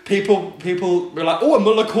 People were like, oh, a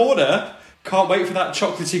Muller corner. Can't wait for that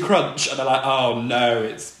chocolatey crunch. And they're like, oh no,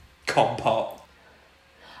 it's compote.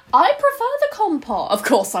 I prefer the compote. Of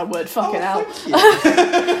course I would, fucking hell. Thank you. No,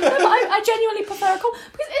 but I genuinely prefer a compote.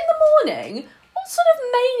 Because in the morning, what sort of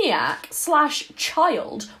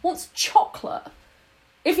maniac/child wants chocolate?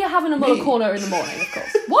 If you're having a Muller corner in the morning, of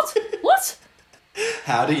course. What?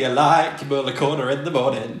 How do you like Muller corner in the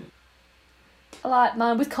morning? I like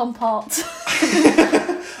mine with compote.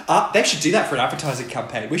 They should do that for an advertising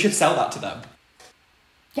campaign. We should sell that to them.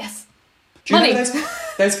 Yes. Do you Money. remember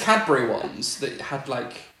those Cadbury ones that had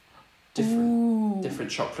like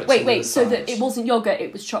different chocolates? Wait, so that it wasn't yogurt,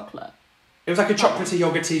 it was chocolate. It was like a chocolatey,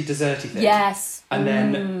 yogurty, desserty thing. Yes. And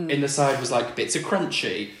then in the side was like bits of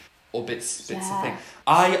crunchy or bits of thing.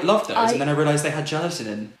 I loved those, and then I realised they had gelatin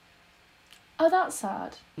in. Oh, that's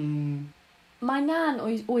sad. My nan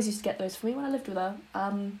always used to get those for me when I lived with her.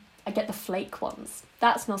 I get the flake ones.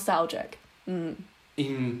 That's nostalgic. I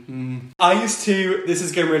used to... This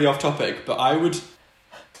is going really off topic, but I would...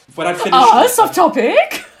 When I'd finish... Oh, that's off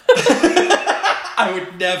topic! I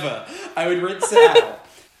would never. I would rinse it out.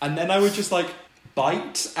 And then I would just, like,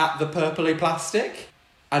 bite at the purpley plastic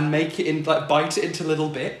and make it in... Like, bite it into little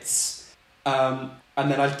bits. And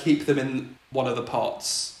then I'd keep them in one of the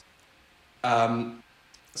pots. So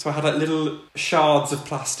I had, like, little shards of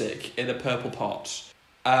plastic in a purple pot.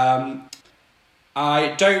 I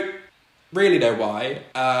don't really know why.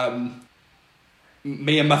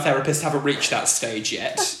 Me and my therapist haven't reached that stage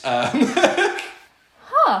yet.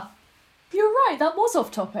 Huh. You're right, that was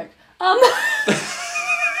off topic. I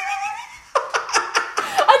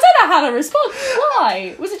don't know how to respond.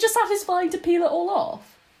 Why? Was it just satisfying to peel it all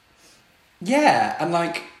off? Yeah, and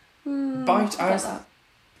like bite.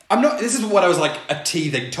 I'm not. This is when I was like a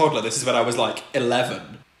teething toddler. This is when I was like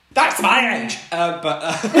 11. That's my age.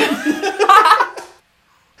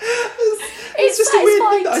 It's just a weird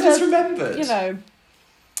thing that I just remembered. You know,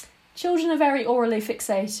 children are very orally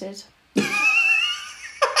fixated.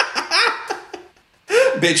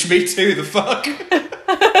 Bitch, me too. The fuck.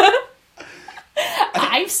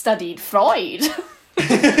 I've studied Freud.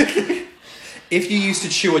 If you used to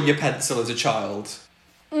chew on your pencil as a child,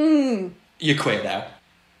 you're queer now.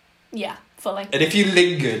 Yeah, fully. And if you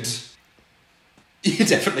lingered, you're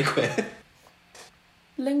definitely queer.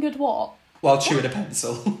 Lingered what? While chewing a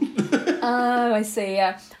pencil. Oh, I see,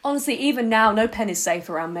 yeah. Honestly, even now, no pen is safe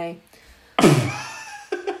around me. You know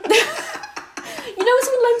when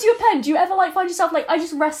someone lends you a pen, do you ever, like, find yourself, like, I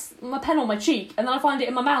just rest my pen on my cheek, and then I find it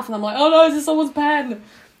in my mouth, and I'm like, oh no, this is someone's pen.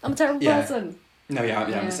 I'm a terrible person. No, yeah,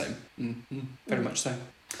 I'm the same. Very much so.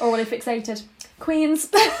 Orally fixated. Queens.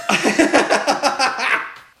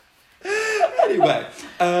 Anyway,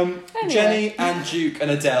 Jenny and Duke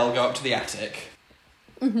and Adele go up to the attic.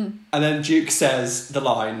 And then Duke says the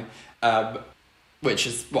line, which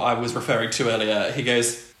is what I was referring to earlier. He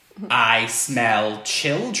goes, I smell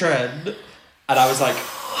children. And I was like,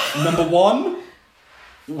 number one,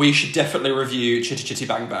 we should definitely review Chitty Chitty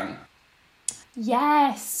Bang Bang.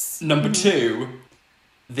 Yes. Number two,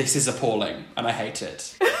 this is appalling and I hate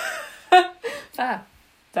it. Fair.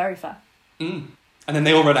 Very fair. And then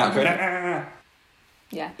they all run out going, ah.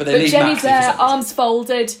 Yeah. But Jenny's there, arms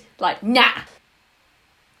folded, like, nah.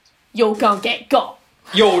 You're gonna get got.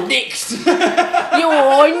 You're nicked.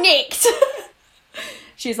 You're nicked.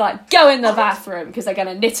 She's like, go in the bathroom because they're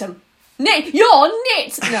gonna knit them. Knit. You're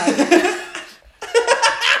knit. No.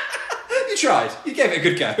 You tried. You gave it a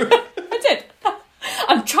good go. I did.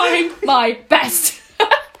 I'm trying my best.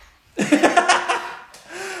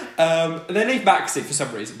 They leave Maxie for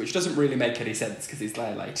some reason, which doesn't really make any sense because he's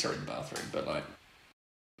there later in the bathroom, but like...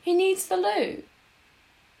 He needs the loo.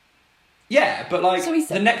 Yeah, but like, so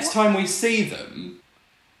the next time we see them,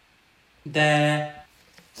 they're...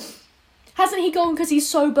 Hasn't he gone because he's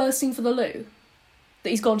so bursting for the loo that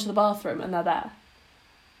he's gone to the bathroom and they're there?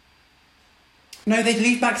 No, they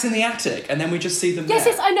leave Max in the attic, and then we just see them Yes,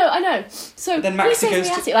 there. yes, I know. So Then he Maxie says in goes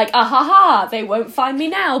the to- attic, like, ah ha ha, they won't find me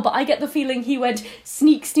now. But I get the feeling he went,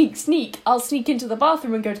 sneak, sneak, sneak. I'll sneak into the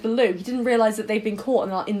bathroom and go to the loo. He didn't realise that they've been caught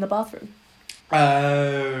and are in the bathroom.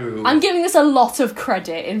 Oh. I'm giving this a lot of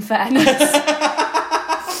credit, in fairness.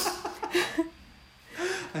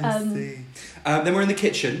 I see. Then we're in the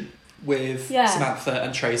kitchen with Samantha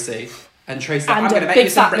and Tracy. And Tracy's like, and I'm going to a make big you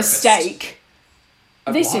some fat breakfast. mistake.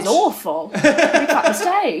 Of This what? is awful. Big fat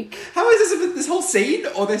mistake. How is this whole scene?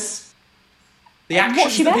 Or this... The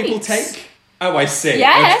actions she that people makes. take? Oh, I see.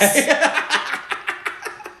 Yes. Okay.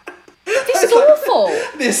 This is awful.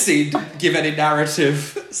 This scene didn't give any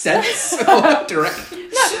narrative sense or direction.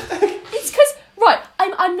 It's because, right, I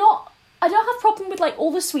don't have a problem with, like,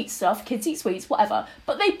 all the sweet stuff, kids eat sweets, whatever,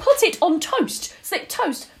 but they put it on toast. So they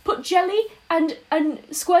put jelly and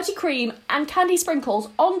squirty cream and candy sprinkles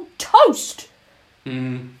on toast. It's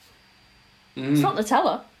not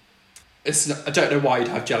Nutella. I don't know why you'd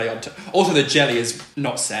have jelly on top. Also, the jelly is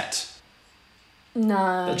not set.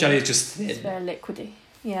 No. The jelly is just thin. It's very liquidy.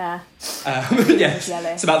 Yeah. Yes.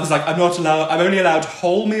 Jelly. Samantha's like, I'm only allowed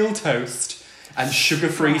wholemeal toast and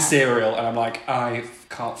sugar-free cereal. And I'm like, I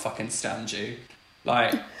can't fucking stand you.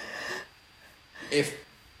 Like, if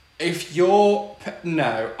you're...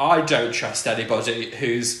 No, I don't trust anybody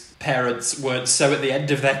whose parents weren't so at the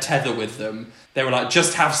end of their tether with them. They were like,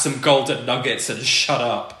 just have some golden nuggets and shut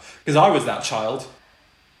up. Because I was that child.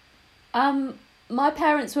 My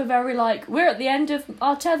parents were very like, we're at the end of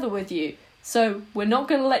our tether with you, so we're not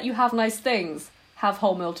going to let you have nice things. Have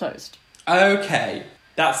wholemeal toast. Okay,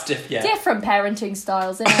 that's different. Different parenting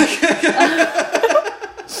styles, innit?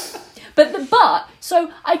 But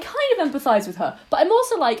so I kind of empathise with her, but I'm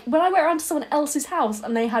also like, when I went around to someone else's house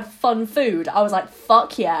and they had fun food, I was like,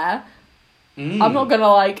 fuck yeah. I'm not gonna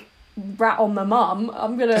like rat on my mum.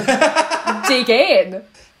 I'm gonna dig in.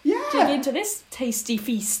 Yeah. Dig into this tasty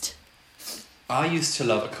feast. I used to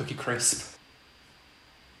love a Cookie Crisp.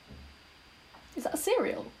 Is that a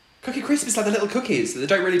cereal? Cookie Crisp is like the little cookies. They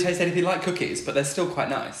don't really taste anything like cookies, but they're still quite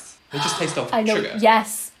nice. They just taste of I know. sugar.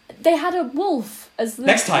 Yes, they had a wolf as the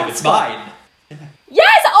Next time it's mascot. mine.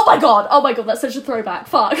 Yes! Oh my god, that's such a throwback.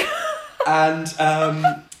 Fuck. And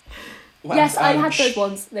Yes, I had those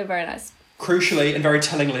ones. They're very nice. Crucially and very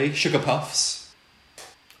tellingly, Sugar Puffs.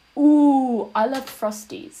 Ooh, I love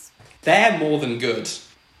Frosties. They're more than good.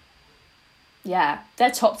 Yeah, they're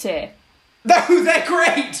top tier. No, they're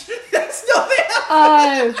great. That's not the.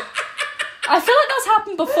 Oh, I feel like that's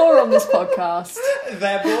happened before on this podcast.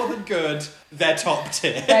 They're more than good. They're top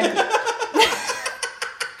tier. They're-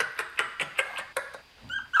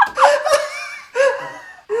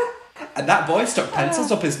 And that boy stuck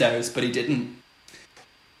pencils up his nose, but he didn't.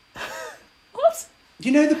 What?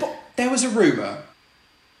 You know, there was a rumour.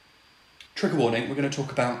 Trigger warning, we're going to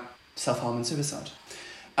talk about self-harm and suicide.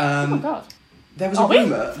 Oh my god. There was a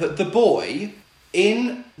rumour that the boy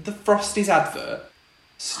in the Frosties advert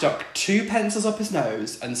stuck 2 pencils up his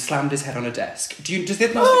nose and slammed his head on a desk. Did this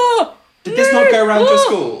not go around your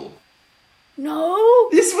school? No.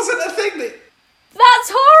 This wasn't a thing that...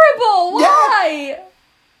 That's horrible. Why? Yeah.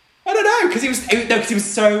 I don't know, because he was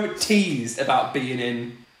so teased about being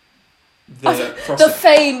in the Frosties. The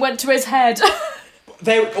fame went to his head.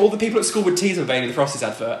 All the people at school would tease him about being in the Frosties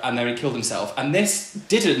advert, and then he killed himself. And this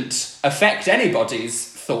didn't affect anybody's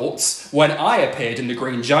thoughts when I appeared in the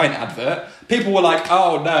Green Giant advert. People were like,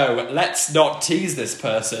 oh no, let's not tease this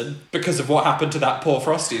person because of what happened to that poor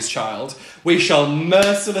Frosties child. We shall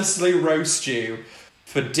mercilessly roast you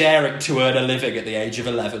for daring to earn a living at the age of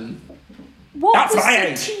 11. What That's was my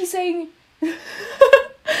the age. teasing?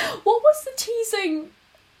 What was the teasing?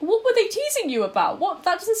 What were they teasing you about? What?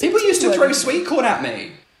 That doesn't seem People used to throw teaseworthy. sweet corn at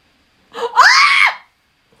me.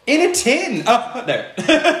 In a tin. Oh, no.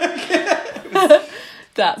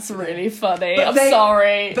 That's really funny. But I'm they-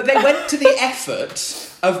 sorry. But they went to the effort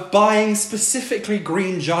of buying specifically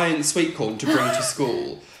Green Giant sweet corn to bring to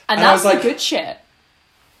school. and I that's was like, the good shit.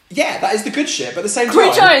 yeah, that is the good shit, but at the same Green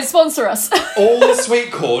time, Giant, sponsor us. all the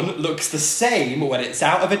sweet corn looks the same when it's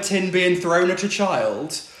out of a tin being thrown at a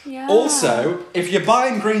child. Yeah. Also, if you're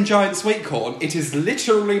buying Green Giant sweet corn, it is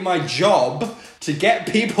literally my job to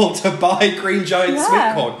get people to buy Green Giant Yeah.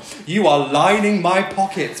 sweet corn. You are lining my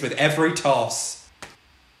pockets with every toss.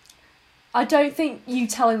 I don't think you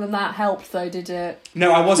telling them that helped, though, did it?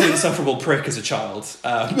 No, I was an insufferable prick as a child.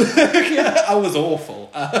 I was awful.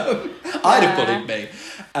 I'd have bullied me.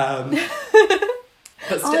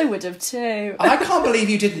 But I would have too. I can't believe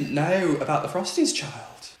you didn't know about the Frosties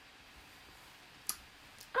child.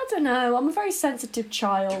 I don't know. I'm a very sensitive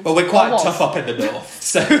child. Well, we're quite I was. tough up in the north,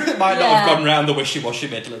 so it might not have gone round the wishy-washy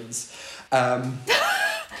Midlands.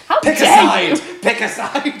 How Pick a dare you? side! Pick a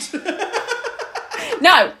side!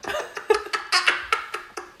 No.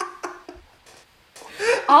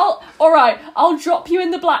 I'll drop you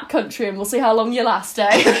in the black country and we'll see how long you last, eh?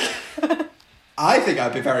 I think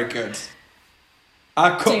I'd be very good.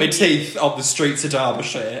 I'd cut my Dude. teeth on the streets of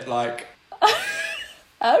Derbyshire, like...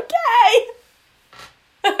 Okay.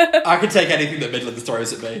 I could take anything that Midlands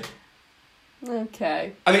throws at me.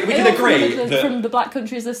 Okay. I mean, we can Anyone agree from that... from the black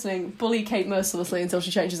country is listening, bully Kate mercilessly until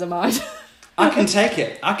she changes her mind. I can take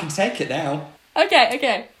it. I can take it now.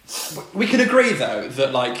 Okay. We can agree, though,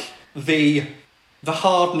 that, like, the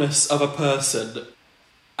hardness of a person,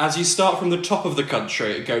 as you start from the top of the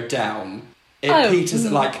country and go down, it peters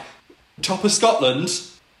at, like, top of Scotland,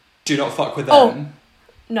 do not fuck with them. Oh.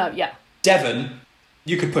 No, yeah. Devon,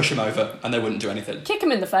 you could push them over and they wouldn't do anything. Kick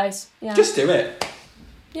him in the face. Yeah. Just do it.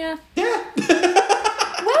 Yeah. Yeah.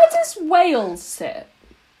 Where does Wales sit?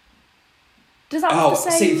 Does that have the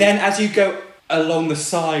same... see, then as you go along the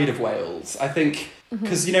side of Wales, I think,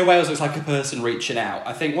 because, you know, Wales looks like a person reaching out.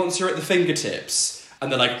 I think once you're at the fingertips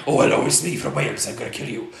and they're like, oh, hello, it's me from Wales, I'm going to kill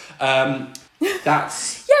you.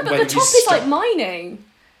 That's Yeah, but when the you top is stop. like mining.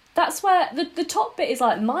 That's where... The top bit is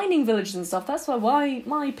like mining villages and stuff. That's where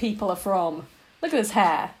my people are from. Look at his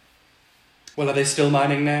hair. Well, are they still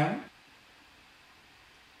mining now?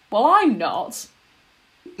 Well, I'm not.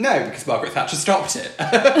 No, because Margaret Thatcher stopped it.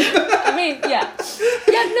 I mean, yeah.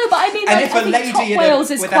 Yeah, no, but I mean, And like, if I a think lady top in Wales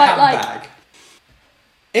a, is with a quite like... handbag,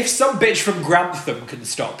 if some bitch from Grantham can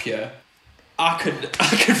stop you, I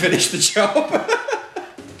could finish the job. Oh,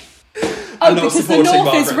 I'm not because the supporting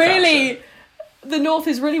north is Margaret really... Thatcher. The north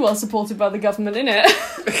is really well supported by the government, innit?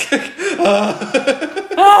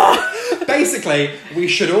 Basically, we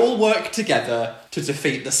should all work together to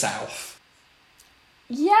defeat the south.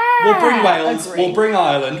 Yeah. We'll bring Wales, agree. we'll bring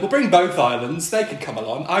Ireland, we'll bring both islands, they can come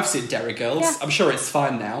along. I've seen Derry Girls, Yeah. I'm sure it's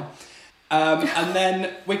fine now. And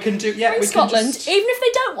then we can do, Bring we Scotland, can just, even if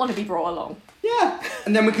they don't want to be brought along. yeah.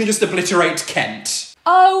 And then we can just obliterate Kent.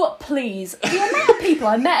 Oh, please. The amount of people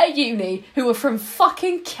I met at uni who were from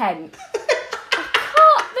fucking Kent.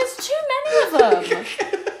 There's too many of them.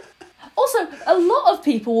 Also, a lot of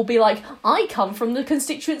people will be like, I come from the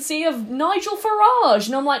constituency of Nigel Farage.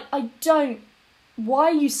 And I'm like, I don't... Why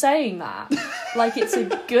are you saying that? Like, it's a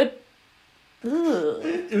good... Ugh.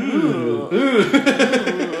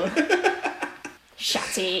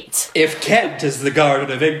 Shut it. If Kent is the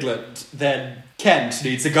Garden of England, then Kent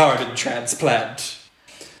needs a garden transplant.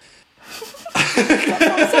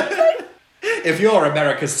 If you're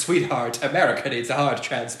America's sweetheart, America needs a heart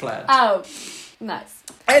transplant. Oh, nice.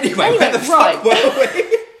 Anyway, where the right. fuck were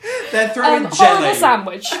we? They're throwing Horrible jelly.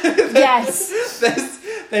 sandwich. Yes.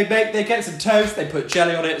 They get some toast, they put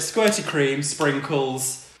jelly on it, squirty cream,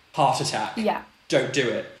 sprinkles, heart attack. Yeah. Don't do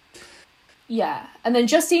it. Yeah. And then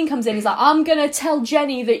Justine comes in, he's like, I'm going to tell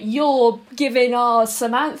Jenny that you're giving our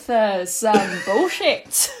Samantha some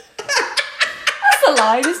bullshit. That's the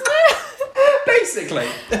line, isn't it? Basically.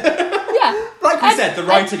 Yeah. Like we said, the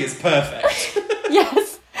writing is perfect.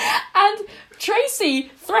 Yes. And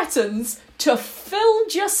Tracy threatens to fill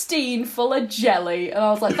Justine full of jelly. And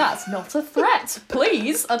I was like, that's not a threat.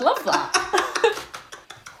 Please. I'd love that.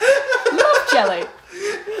 Love jelly.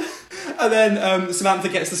 And then Samantha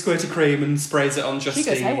gets the squirty cream and sprays it on Justine. She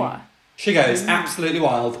goes haywire. She goes absolutely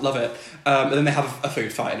wild. Love it. And then they have a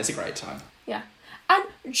food fight and it's a great time. Yeah. And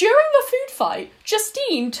during the food fight,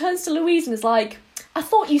 Justine turns to Louise and is like, I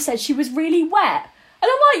thought you said she was really wet. And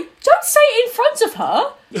I'm like, don't say it in front of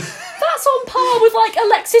her. That's on par with, like,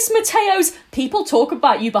 Alexis Mateo's people talk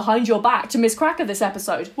about you behind your back to Miss Cracker this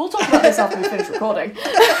episode. We'll talk about this after we finish recording. Don't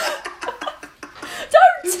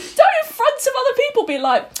in front of other people be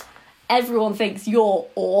like, everyone thinks you're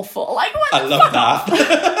awful. Like, what I the love fuck that.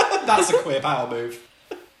 off? That's a queer power move.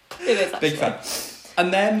 It is, actually. Big fan.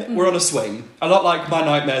 And then we're on a swing. A lot like my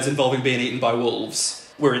nightmares involving being eaten by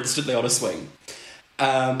wolves. We're instantly on a swing.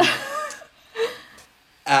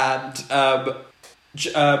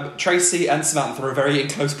 Tracy and Samantha are very in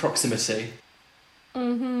close proximity.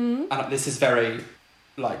 Mm-hmm. And this is very,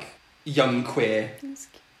 like, young queer.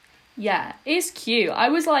 Yeah, it's cute. I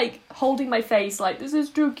was, like, holding my face like, this is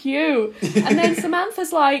too cute. And then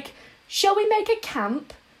Samantha's like, shall we make a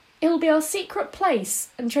camp? It'll be our secret place.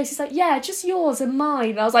 And Tracy's like, yeah, just yours and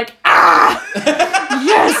mine. And I was like, ah!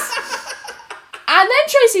 Yes! And then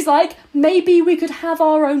Tracy's like, maybe we could have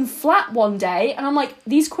our own flat one day. And I'm like,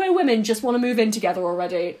 these queer women just want to move in together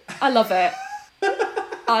already. I love it.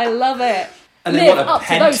 I love it. And they Live want a up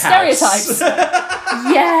to those penthouse. stereotypes.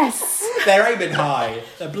 Yes! They're aiming high.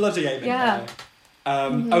 They're bloody aiming high.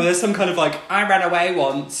 Oh, there's some kind of like, I ran away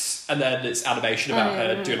once, and then it's animation about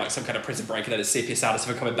her doing like some kind of prison break, and then it's Sepia Sanders of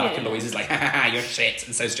her coming back, and Louise is like, ha ha ha, you're shit,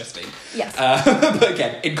 and so's Justine. Yes. But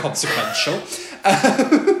again, inconsequential.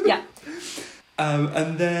 Yeah.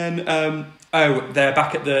 And then, they're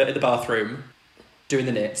back at the bathroom doing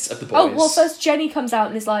the knits of the boys. Oh, well, first Jenny comes out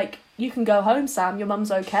and is like, you can go home, Sam, your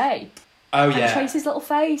mum's okay. Oh, and yeah. Tracy's little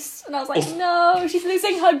face. And I was like, no, she's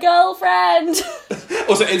losing her girlfriend.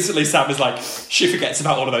 Also, instantly, Sam is like, she forgets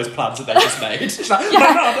about all of those plans that they just made. She's like, no,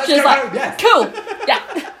 let's she's go like, home, yeah. Cool.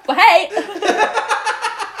 Yeah. Well, hey.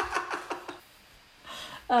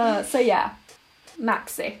 So, yeah.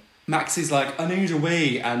 Maxie. Maxie's like, I need a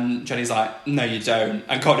wee. And Jenny's like, no, you don't.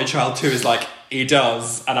 And Courtney Child 2 is like, he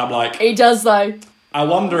does. And I'm like... He does, though. I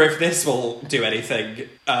wonder if this will do anything.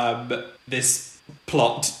 This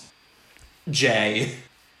plot... J.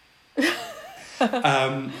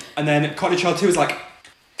 And then Courtney Child 2 is like,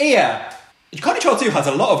 yeah. Courtney Child 2 has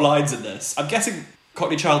a lot of lines in this. I'm guessing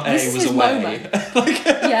Courtney Child A was away. Like,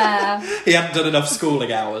 yeah. He hadn't done enough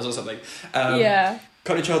schooling hours or something. Yeah.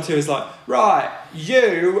 Courtney Child 2 is like, right,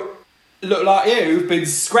 you look like you've been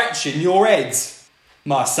scratching your heads,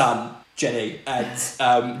 my son, Jenny,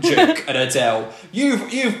 and Duke and Adele.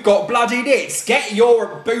 You've got bloody nits. Get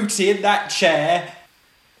your booty in that chair.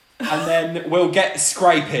 And then we'll get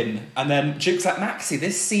scraping. And then Duke's like, Maxie,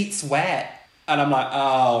 this seat's wet. And I'm like,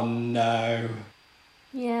 oh no.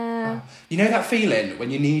 Yeah. You know that feeling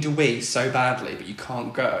when you need a wee so badly but you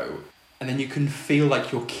can't go? And then you can feel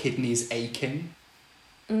like your kidney's aching?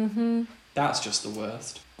 Mm-hmm. That's just the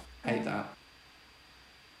worst. Hate that.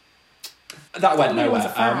 That went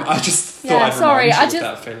nowhere. I just thought I'd remind you of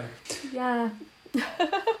that feeling. Yeah.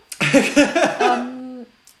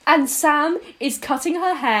 And Sam is cutting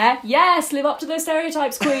her hair. Yes, live up to those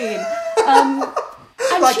stereotypes, queen. And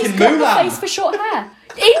like she's in got Mulan. the face for short hair.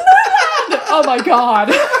 In Mulan! Oh my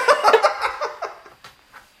god.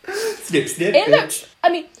 Snip, snip. It looks... I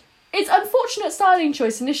mean, it's unfortunate styling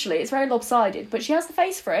choice initially. It's very lopsided, but she has the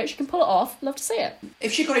face for it. She can pull it off. Love to see it.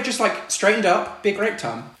 If she got it just like straightened up, be a great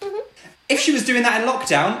time. Mm-hmm. If she was doing that in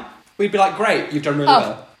lockdown, we'd be like, great, you've done really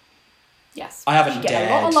well. Yes. I haven't dared. Get a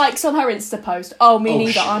lot dared. of likes on her Insta post. Oh, me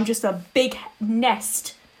neither. I'm just a big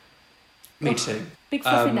nest. Me too. Big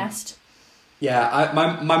fluffy nest. Yeah,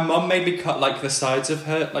 my mum made me cut like the sides of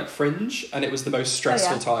her like fringe, and it was the most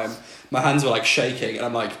stressful time. My hands were like shaking, and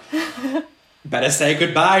I'm like, better say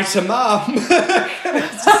goodbye to mum.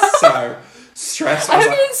 So stressed. I hope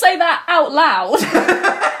you didn't say that out loud.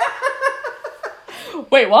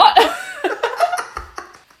 Wait, what?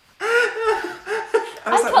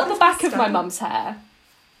 I cut the back of my mum's hair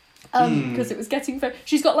because it was getting very...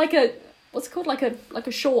 She's got like a... What's it called? Like a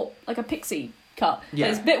short... Like a pixie cut. Yeah.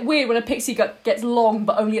 And it's a bit weird when a pixie cut gets long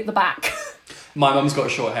but only at the back. My mum's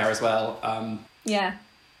got short hair as well. Yeah.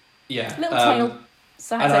 Yeah. Little tail.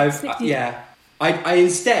 So I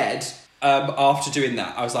instead, after doing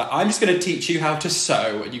that, I was like, I'm just going to teach you how to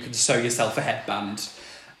sew, and you can sew yourself a headband.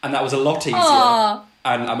 And that was a lot easier. Aww.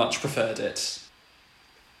 And I much preferred it.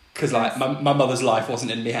 Because like my mother's life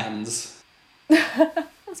wasn't in my hands.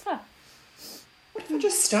 That's fair. What if I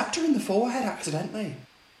just stabbed her in the forehead accidentally?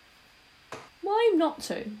 Why not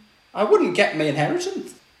to? I wouldn't get my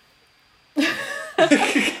inheritance. Be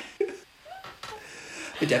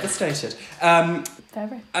devastated.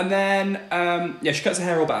 Very. And then she cuts her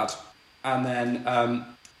hair all bad. And then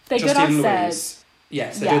they go downstairs.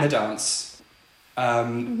 Yes, they're doing a dance.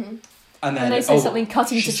 And then they say something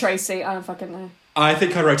cutting to Tracy. I don't fucking know. I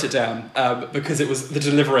think I wrote it down because it was the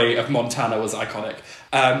delivery of Montana was iconic.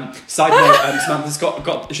 Side note, Samantha's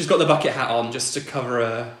she's got the bucket hat on just to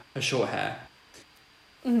cover her short hair.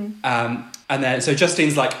 Mm-hmm. And then so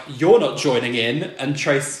Justine's like, "You're not joining in," and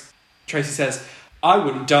Tracy says, "I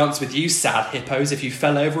wouldn't dance with you sad hippos if you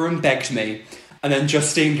fell over and begged me." And then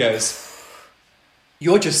Justine goes,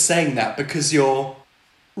 "You're just saying that because you're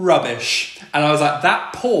rubbish." And I was like,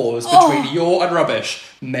 that pause between "you're" and "rubbish"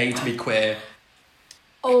 made me queer.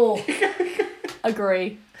 Oh,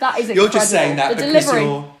 agree. That is incredible. You're just saying that the because delivery,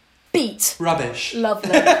 you're beat. Rubbish.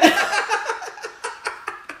 Lovely.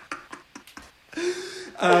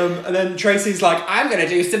 And then Tracy's like, "I'm going to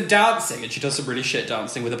do some dancing," and she does some really shit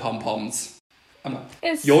dancing with the pom-poms. I'm like,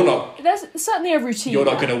 you're not... There's certainly a routine. You're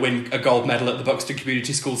not going to win a gold medal at the Buxton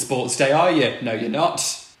Community School Sports Day, are you? No, you're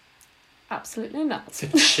not. Absolutely not.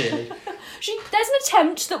 Chilly. There's an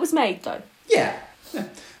attempt that was made, though. Yeah.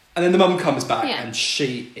 And then the mum comes back and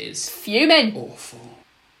she is... fuming. Awful.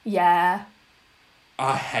 Yeah.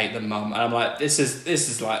 I hate the mum. And I'm like, this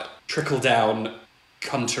is like trickle-down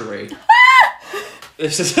cuntery.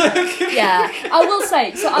 This is... Yeah, I will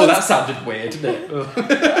say... So that sounded weird, didn't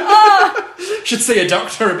it? Should see a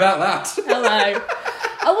doctor about that. Hello.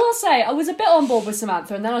 I will say, I was a bit on board with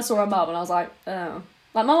Samantha, and then I saw her mum, and I was like, oh.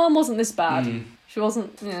 Like, my mum wasn't this bad. She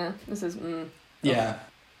wasn't, this is, Yeah.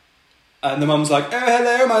 And the mum's like, oh,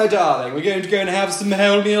 hello, my darling. We're going to go and have some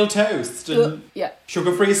wholemeal toast and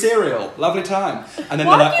sugar-free cereal. Lovely time. And then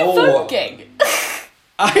Why they're like, are you voguing?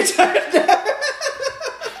 I don't know.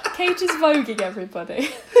 Kate is voguing everybody.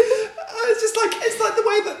 It's like the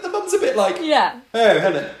way that the mum's a bit like, Yeah. oh,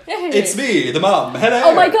 hello. It's me, the mum. Hello.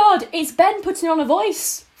 Oh my god, it's Ben putting on a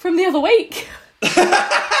voice from the other week.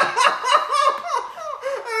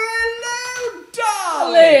 Hello,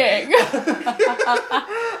 darling.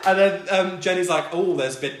 And then Jenny's like, oh,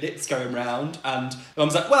 there's been nits going round. And the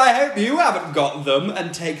mum's like, well, I hope you haven't got them.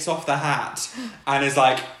 And takes off the hat. And is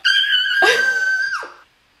like...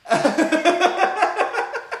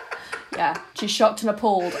 Yeah, she's shocked and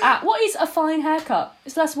appalled at what is a fine haircut.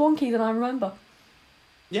 It's less wonky than I remember.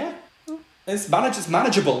 Yeah. It's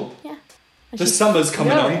manageable. Yeah. The summer's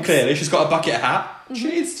coming on, clearly. She's got a bucket hat. She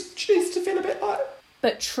needs to feel a bit like...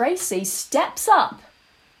 But Tracy steps up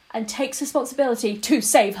and takes responsibility to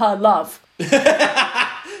save her love. She's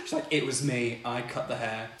like, it was me. I cut the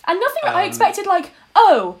hair. And nothing I expected, like,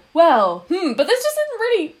 oh, well, but this just isn't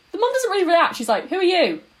really... The mum doesn't really react. She's like, who are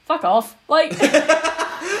you? Fuck off. Like...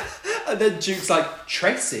 And then Duke's like,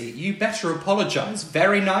 Tracy, you better apologise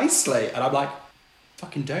very nicely. And I'm like,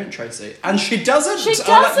 fucking don't, Tracy. And she doesn't. She doesn't.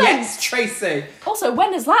 I'm like, yes, Tracy. Also,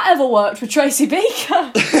 when has that ever worked with Tracy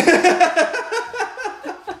Beaker?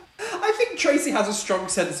 I think Tracy has a strong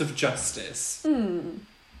sense of justice.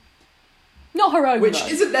 Not her own, which though.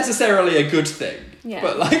 isn't necessarily a good thing. Yeah.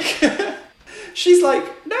 But, like, she's like,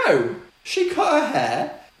 no, she cut her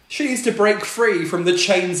hair. She needs to break free from the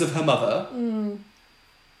chains of her mother.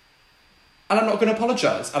 And I'm not going to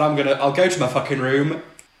apologise. And I'll go to my fucking room,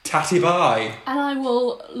 tatty bye. And I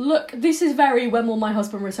will look... This is very when will my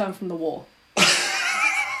husband return from the war?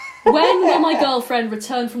 When will my girlfriend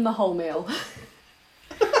return from the wholemeal?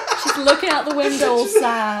 She's looking out the window all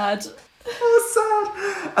sad.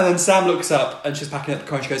 Oh, sad. And then Sam looks up and she's packing up the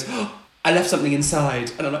car and she goes, oh, I left something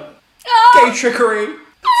inside. And I'm like, gay trickery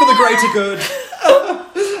for the greater good.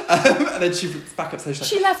 And then she's back upstairs.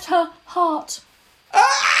 She's like, she left her heart.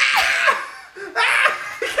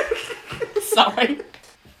 Sorry.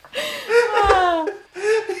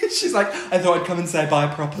 She's like, I thought I'd come and say bye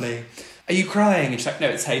properly. Are you crying? And she's like, no,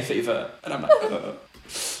 it's hay fever. And I'm like,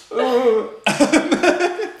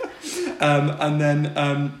 and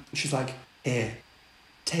then she's like, here,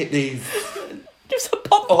 take these. Gives a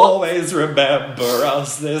pom-pom. Always remember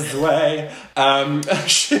us this way.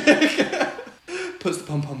 She puts the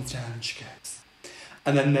pom-poms down and she goes.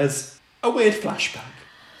 And then there's a weird flashback.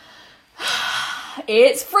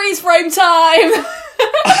 It's freeze frame time!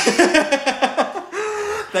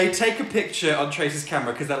 They take a picture on Tracy's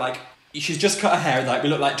camera because they're like, she's just cut her hair and like, we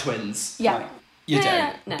look like twins. Yeah. Like, you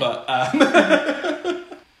don't. No. But,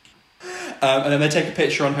 and then they take a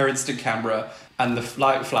picture on her instant camera and the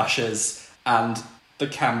light flashes and the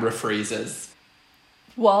camera freezes.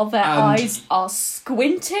 While their eyes are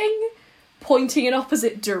squinting, pointing in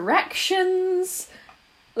opposite directions.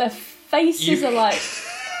 Their faces are like...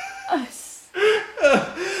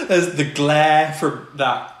 There's the glare from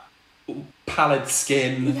that pallid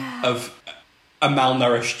skin of a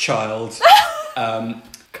malnourished child.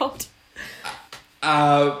 God.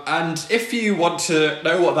 And if you want to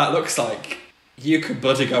know what that looks like, you can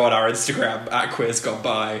bloody go on our Instagram at Queers Gone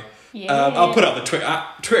By. Yeah. I'll put it on the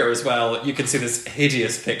Twitter as well. You can see this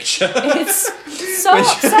hideous picture. It's so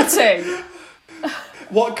upsetting.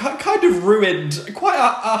 What kind of ruined quite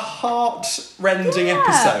a heart-rending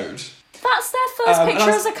episode. That's their first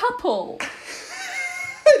picture as a couple.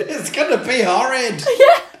 It's gonna be horrid.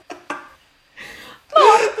 Yeah.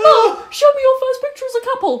 Mom, show me your first picture as a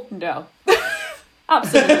couple. No.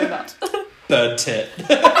 Absolutely not. Bird tit.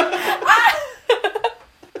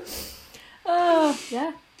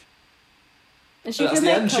 Yeah. And That's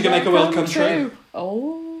the end. She can make a world come true.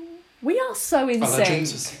 Oh, we are so in sync.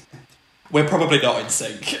 We're probably not in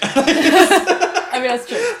sync. I mean, that's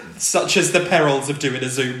true. Such as the perils of doing a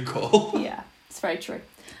Zoom call. Yeah, it's very true.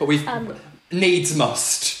 But we needs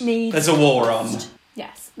must. There's a war on.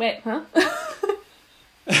 Yes. Wait, huh?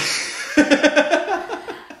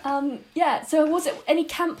 Yeah, so was it any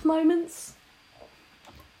camp moments?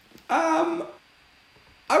 I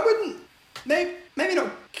wouldn't... Maybe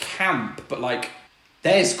not camp, but like,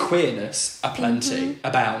 there's queerness aplenty,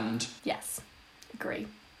 abound. Yes, agree.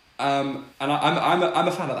 And I'm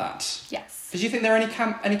a fan of that. Yes. Did you think there are any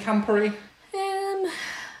campery?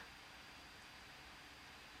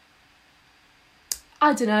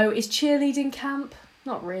 I don't know. Is cheerleading camp?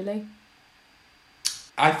 Not really.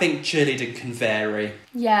 I think cheerleading can vary.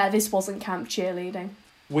 Yeah, this wasn't camp cheerleading.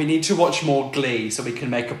 We need to watch more Glee so we can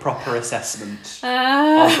make a proper assessment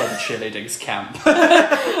of whether cheerleading's camp.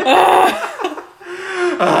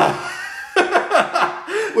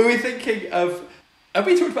 Were we thinking of... Have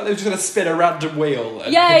we talked about they were just going to spin a random wheel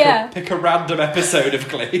and pick a random episode of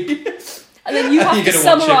Glee? And then you have to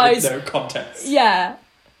summarise... Watch it with no context. Yeah.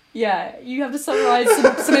 Yeah, you have to summarise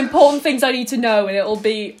some important things I need to know, and it'll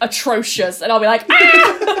be atrocious. And I'll be like,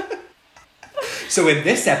 ah! So in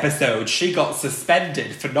this episode, she got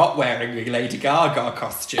suspended for not wearing a Lady Gaga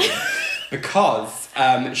costume because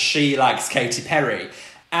she likes Katy Perry.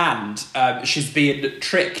 And she's being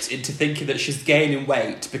tricked into thinking that she's gaining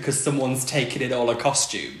weight because someone's taken in all her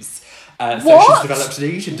costumes. So she's developed an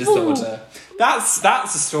eating disorder. Ooh. That's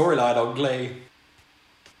a storyline on Glee.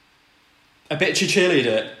 A bitchy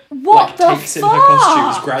cheerleader takes in her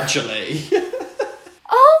costumes gradually.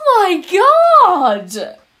 Oh my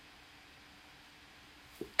god!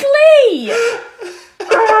 Glee!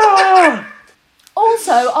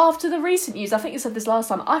 Also, after the recent news, I think you said this last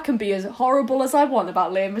time, I can be as horrible as I want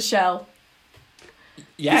about Lea Michele.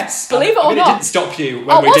 Yes. Believe it or not. It didn't stop you when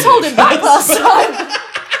I we was did holding it back last time.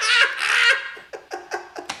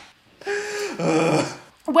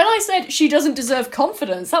 When I said she doesn't deserve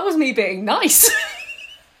confidence, that was me being nice.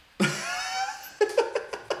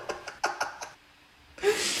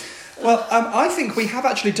 Well, I think we have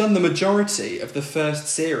actually done the majority of the first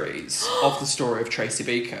series of the story of Tracy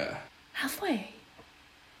Beaker. Have we?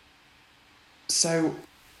 So,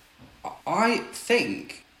 I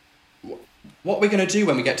think what we're going to do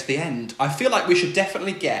when we get to the end, I feel like we should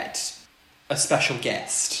definitely get a special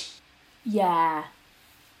guest. Yeah,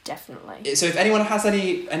 definitely. So if anyone has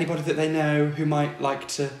anybody that they know who might like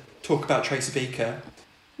to talk about Tracy Beaker...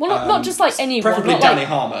 Well, not just like anyone. Preferably Danny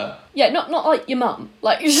Harmer. Yeah, not like your mum.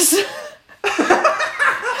 Like, you just...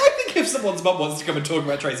 I think if someone's mum wants to come and talk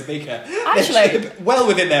about Tracy Beaker, actually, well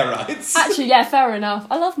within their rights. Actually, yeah, fair enough.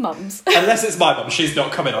 I love mums. Unless it's my mum, she's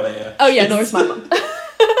not coming on here. Oh yeah, nor is my mum.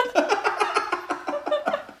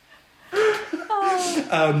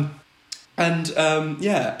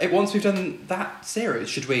 Once we've done that series,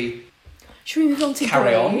 should we move on to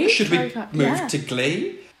carry Glee? on? Should we move to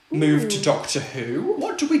Glee? Move to Doctor Who?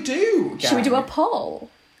 What do we do, gang? Should we do a poll?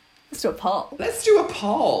 Let's do a poll. Let's do a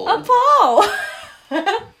poll. A poll!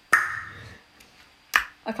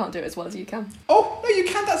 I can't do it as well as you can. Oh, no, you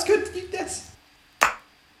can. That's good. Yes.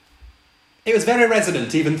 It was very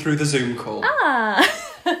resonant, even through the Zoom call. Ah!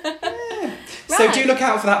 Yeah. So do look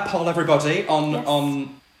out for that poll, everybody,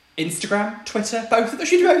 on Instagram, Twitter, both of them.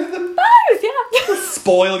 Should you do both of them? Both, yeah.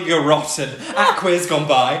 Spoil your rotten at Quiz Gone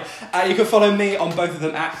By. You can follow me on both of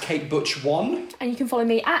them at KateButch1. And you can follow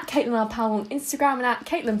me at Caitlin R. Powell on Instagram and at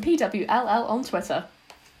CaitlinPWLL on Twitter.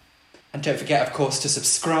 And don't forget, of course, to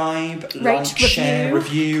subscribe, rate, share,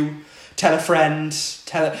 review, tell a friend.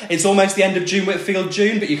 It's almost the end of June Whitfield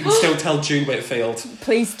June, but you can still tell June Whitfield.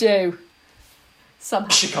 Please do. Somehow.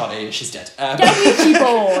 She can't hear you, she's dead. Get Ouija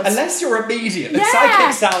board. Unless you're immediate. Yeah.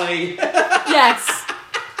 Psychic Sally. Yes.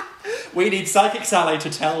 We need Psychic Sally to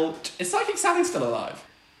tell... Is Psychic Sally still alive?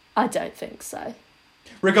 I don't think so.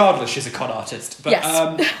 Regardless, she's a con artist. But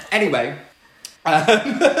yes. Anyway... do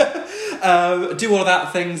all of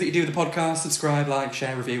that things that you do with the podcast, subscribe, like,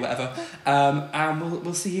 share, review, whatever. And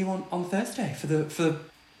we'll see you on Thursday for the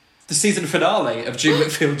season finale of June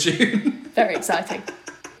Whitfield June. Very exciting.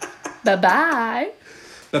 Bye-bye.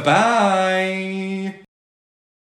 Bye-bye.